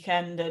at the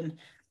weekend, and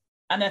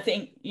I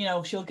think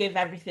she'll give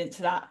everything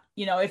to that.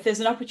 If there's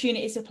an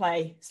opportunity to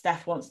play,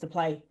 Steph wants to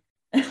play.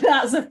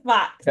 That's a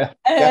fact. Yeah,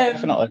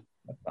 definitely.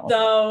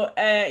 So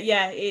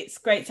it's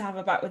great to have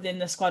her back within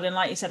the squad, and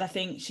like you said, I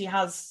think she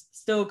has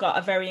still got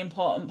a very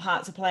important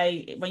part to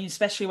play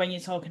especially when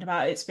you're talking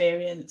about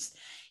experience.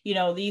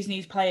 These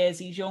new players,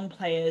 these young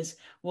players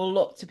will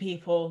look to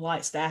people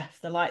like Steph,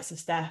 the likes of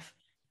Steph,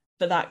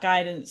 for that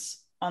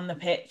guidance on the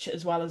pitch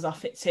as well as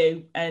off it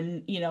too.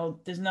 And,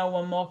 there's no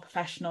one more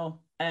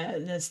professional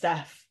than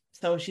Steph.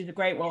 So she's a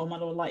great role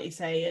model, like you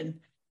say.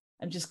 And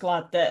I'm just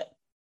glad that,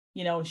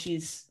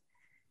 she's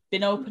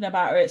been open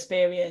about her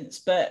experience,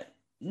 but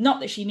not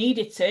that she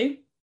needed to.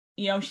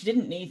 She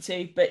didn't need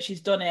to, but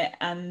she's done it.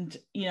 And,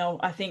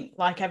 I think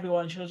like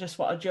everyone, she'll just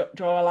want to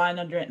draw a line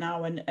under it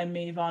now and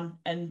move on.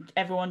 And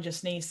everyone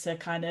just needs to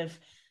kind of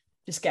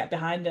just get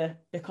behind her,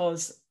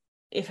 because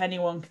if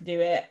anyone can do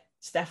it,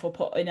 Steph will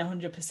put in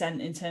 100%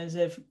 in terms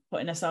of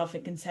putting herself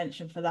in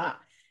contention for that.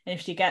 And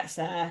if she gets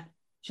there,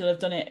 she'll have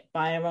done it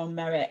by her own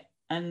merit.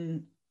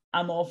 And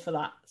I'm all for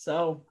that.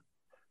 So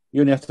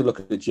you only have to look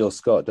at Jill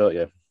Scott, don't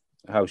you?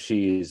 How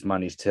she's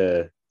managed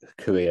her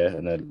career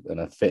and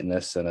her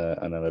fitness and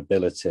her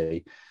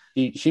ability.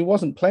 She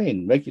wasn't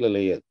playing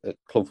regularly at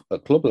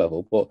club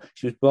level, but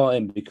she was brought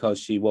in because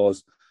she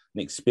was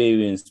an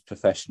experienced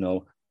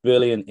professional,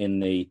 brilliant in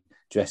the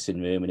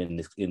dressing room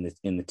and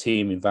in the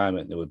team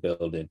environment they were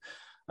building.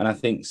 And I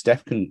think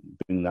Steph can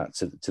bring that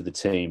to the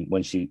team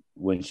when she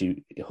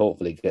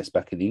hopefully gets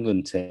back in the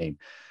England team.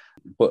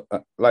 But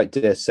like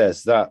Dave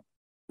says, that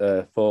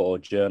photo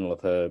journal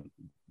of her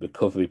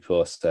recovery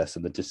process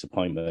and the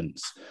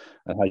disappointments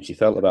and how she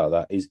felt about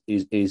that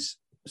is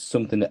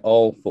something that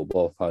all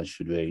football fans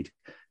should read,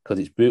 because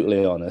it's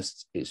brutally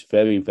honest, it's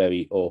very,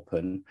 very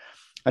open,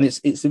 and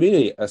it's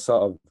really a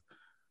sort of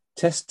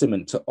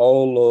testament to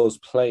all those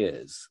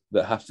players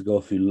that have to go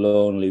through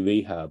lonely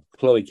rehab.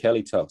 Chloe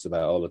Kelly talks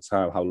about it all the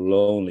time, how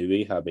lonely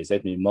rehab is.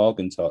 Edmund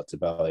Morgan talked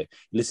about it.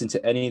 Listen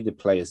to any of the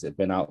players that have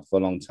been out for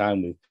a long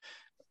time with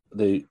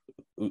the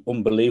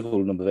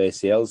unbelievable number of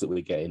ACLs that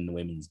we get in the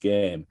women's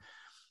game.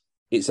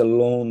 It's a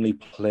lonely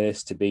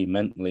place to be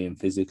mentally and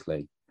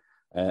physically.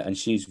 And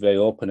she's very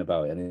open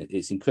about it. And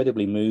it's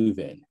incredibly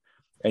moving.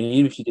 And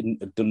even if she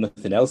didn't have done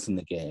nothing else in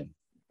the game,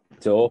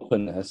 to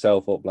open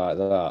herself up like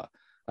that,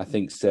 I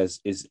think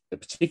is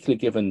particularly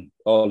given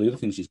all the other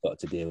things she's got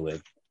to deal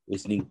with,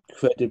 is an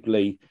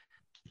incredibly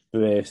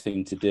brave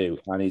thing to do,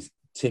 and is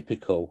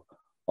typical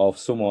of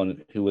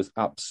someone who has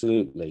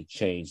absolutely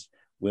changed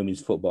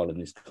women's football in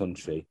this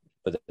country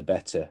for the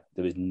better.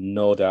 There is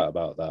no doubt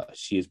about that.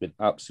 She has been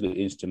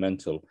absolutely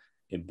instrumental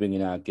in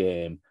bringing our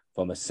game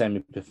from a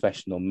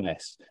semi-professional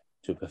mess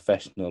to a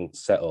professional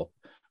setup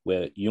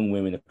where young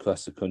women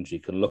across the country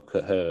can look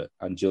at her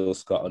and Jill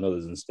Scott and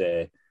others and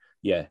say,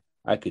 yeah,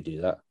 I could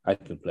do that. I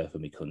can play for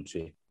my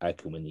country. I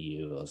can win the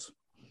Euros.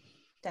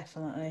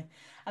 Definitely.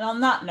 And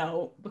on that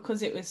note,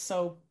 because it was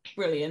so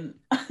brilliant,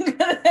 I'm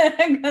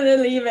going to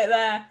leave it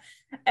there.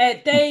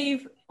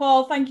 Dave,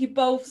 Paul, thank you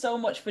both so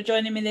much for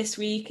joining me this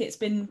week. It's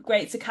been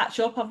great to catch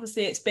up.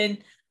 Obviously, it's been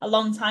a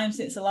long time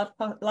since the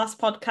last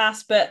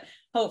podcast, but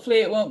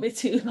hopefully it won't be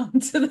too long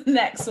to the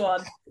next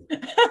one.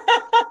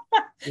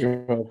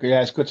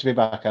 Yeah, it's good to be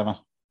back,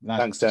 Emma. Nice.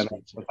 Thanks, Emma.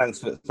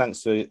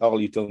 Thanks for all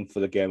you've done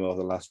for the game over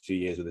the last few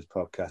years with this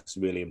podcast. It's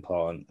really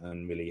important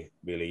and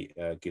really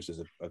gives us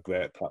a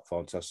great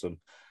platform to have some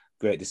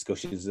great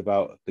discussions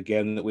about the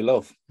game that we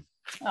love.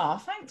 Oh,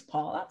 thanks,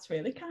 Paul. That's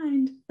really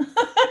kind.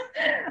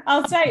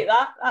 I'll take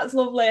that. That's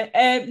lovely.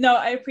 No,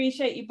 I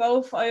appreciate you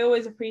both. I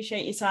always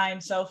appreciate your time.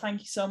 So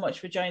thank you so much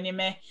for joining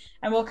me.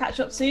 And we'll catch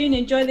up soon.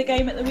 Enjoy the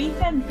game at the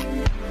weekend.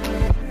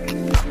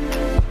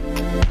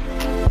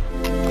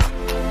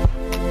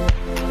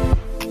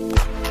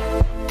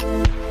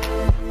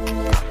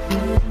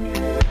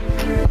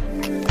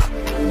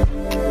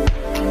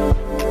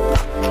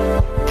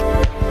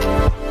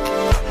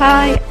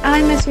 Hi,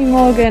 I'm Esme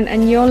Morgan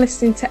and you're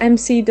listening to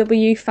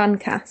MCW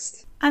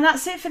Fancast. And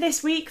that's it for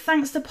this week.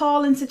 Thanks to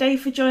Paul and to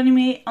Dave for joining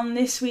me on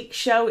this week's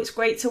show. It's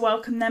great to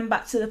welcome them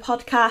back to the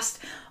podcast.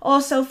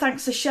 Also,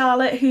 thanks to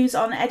Charlotte, who's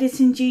on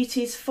editing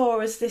duties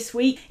for us this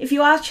week. If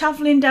you are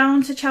travelling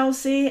down to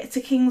Chelsea,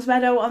 to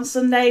Kingsmeadow on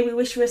Sunday, we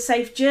wish you a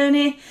safe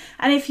journey.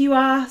 And if you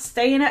are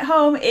staying at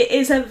home, it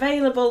is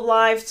available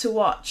live to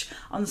watch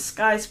on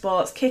Sky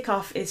Sports.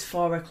 Kickoff is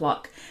 4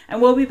 o'clock.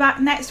 And we'll be back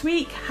next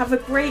week. Have a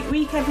great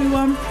week,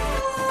 everyone.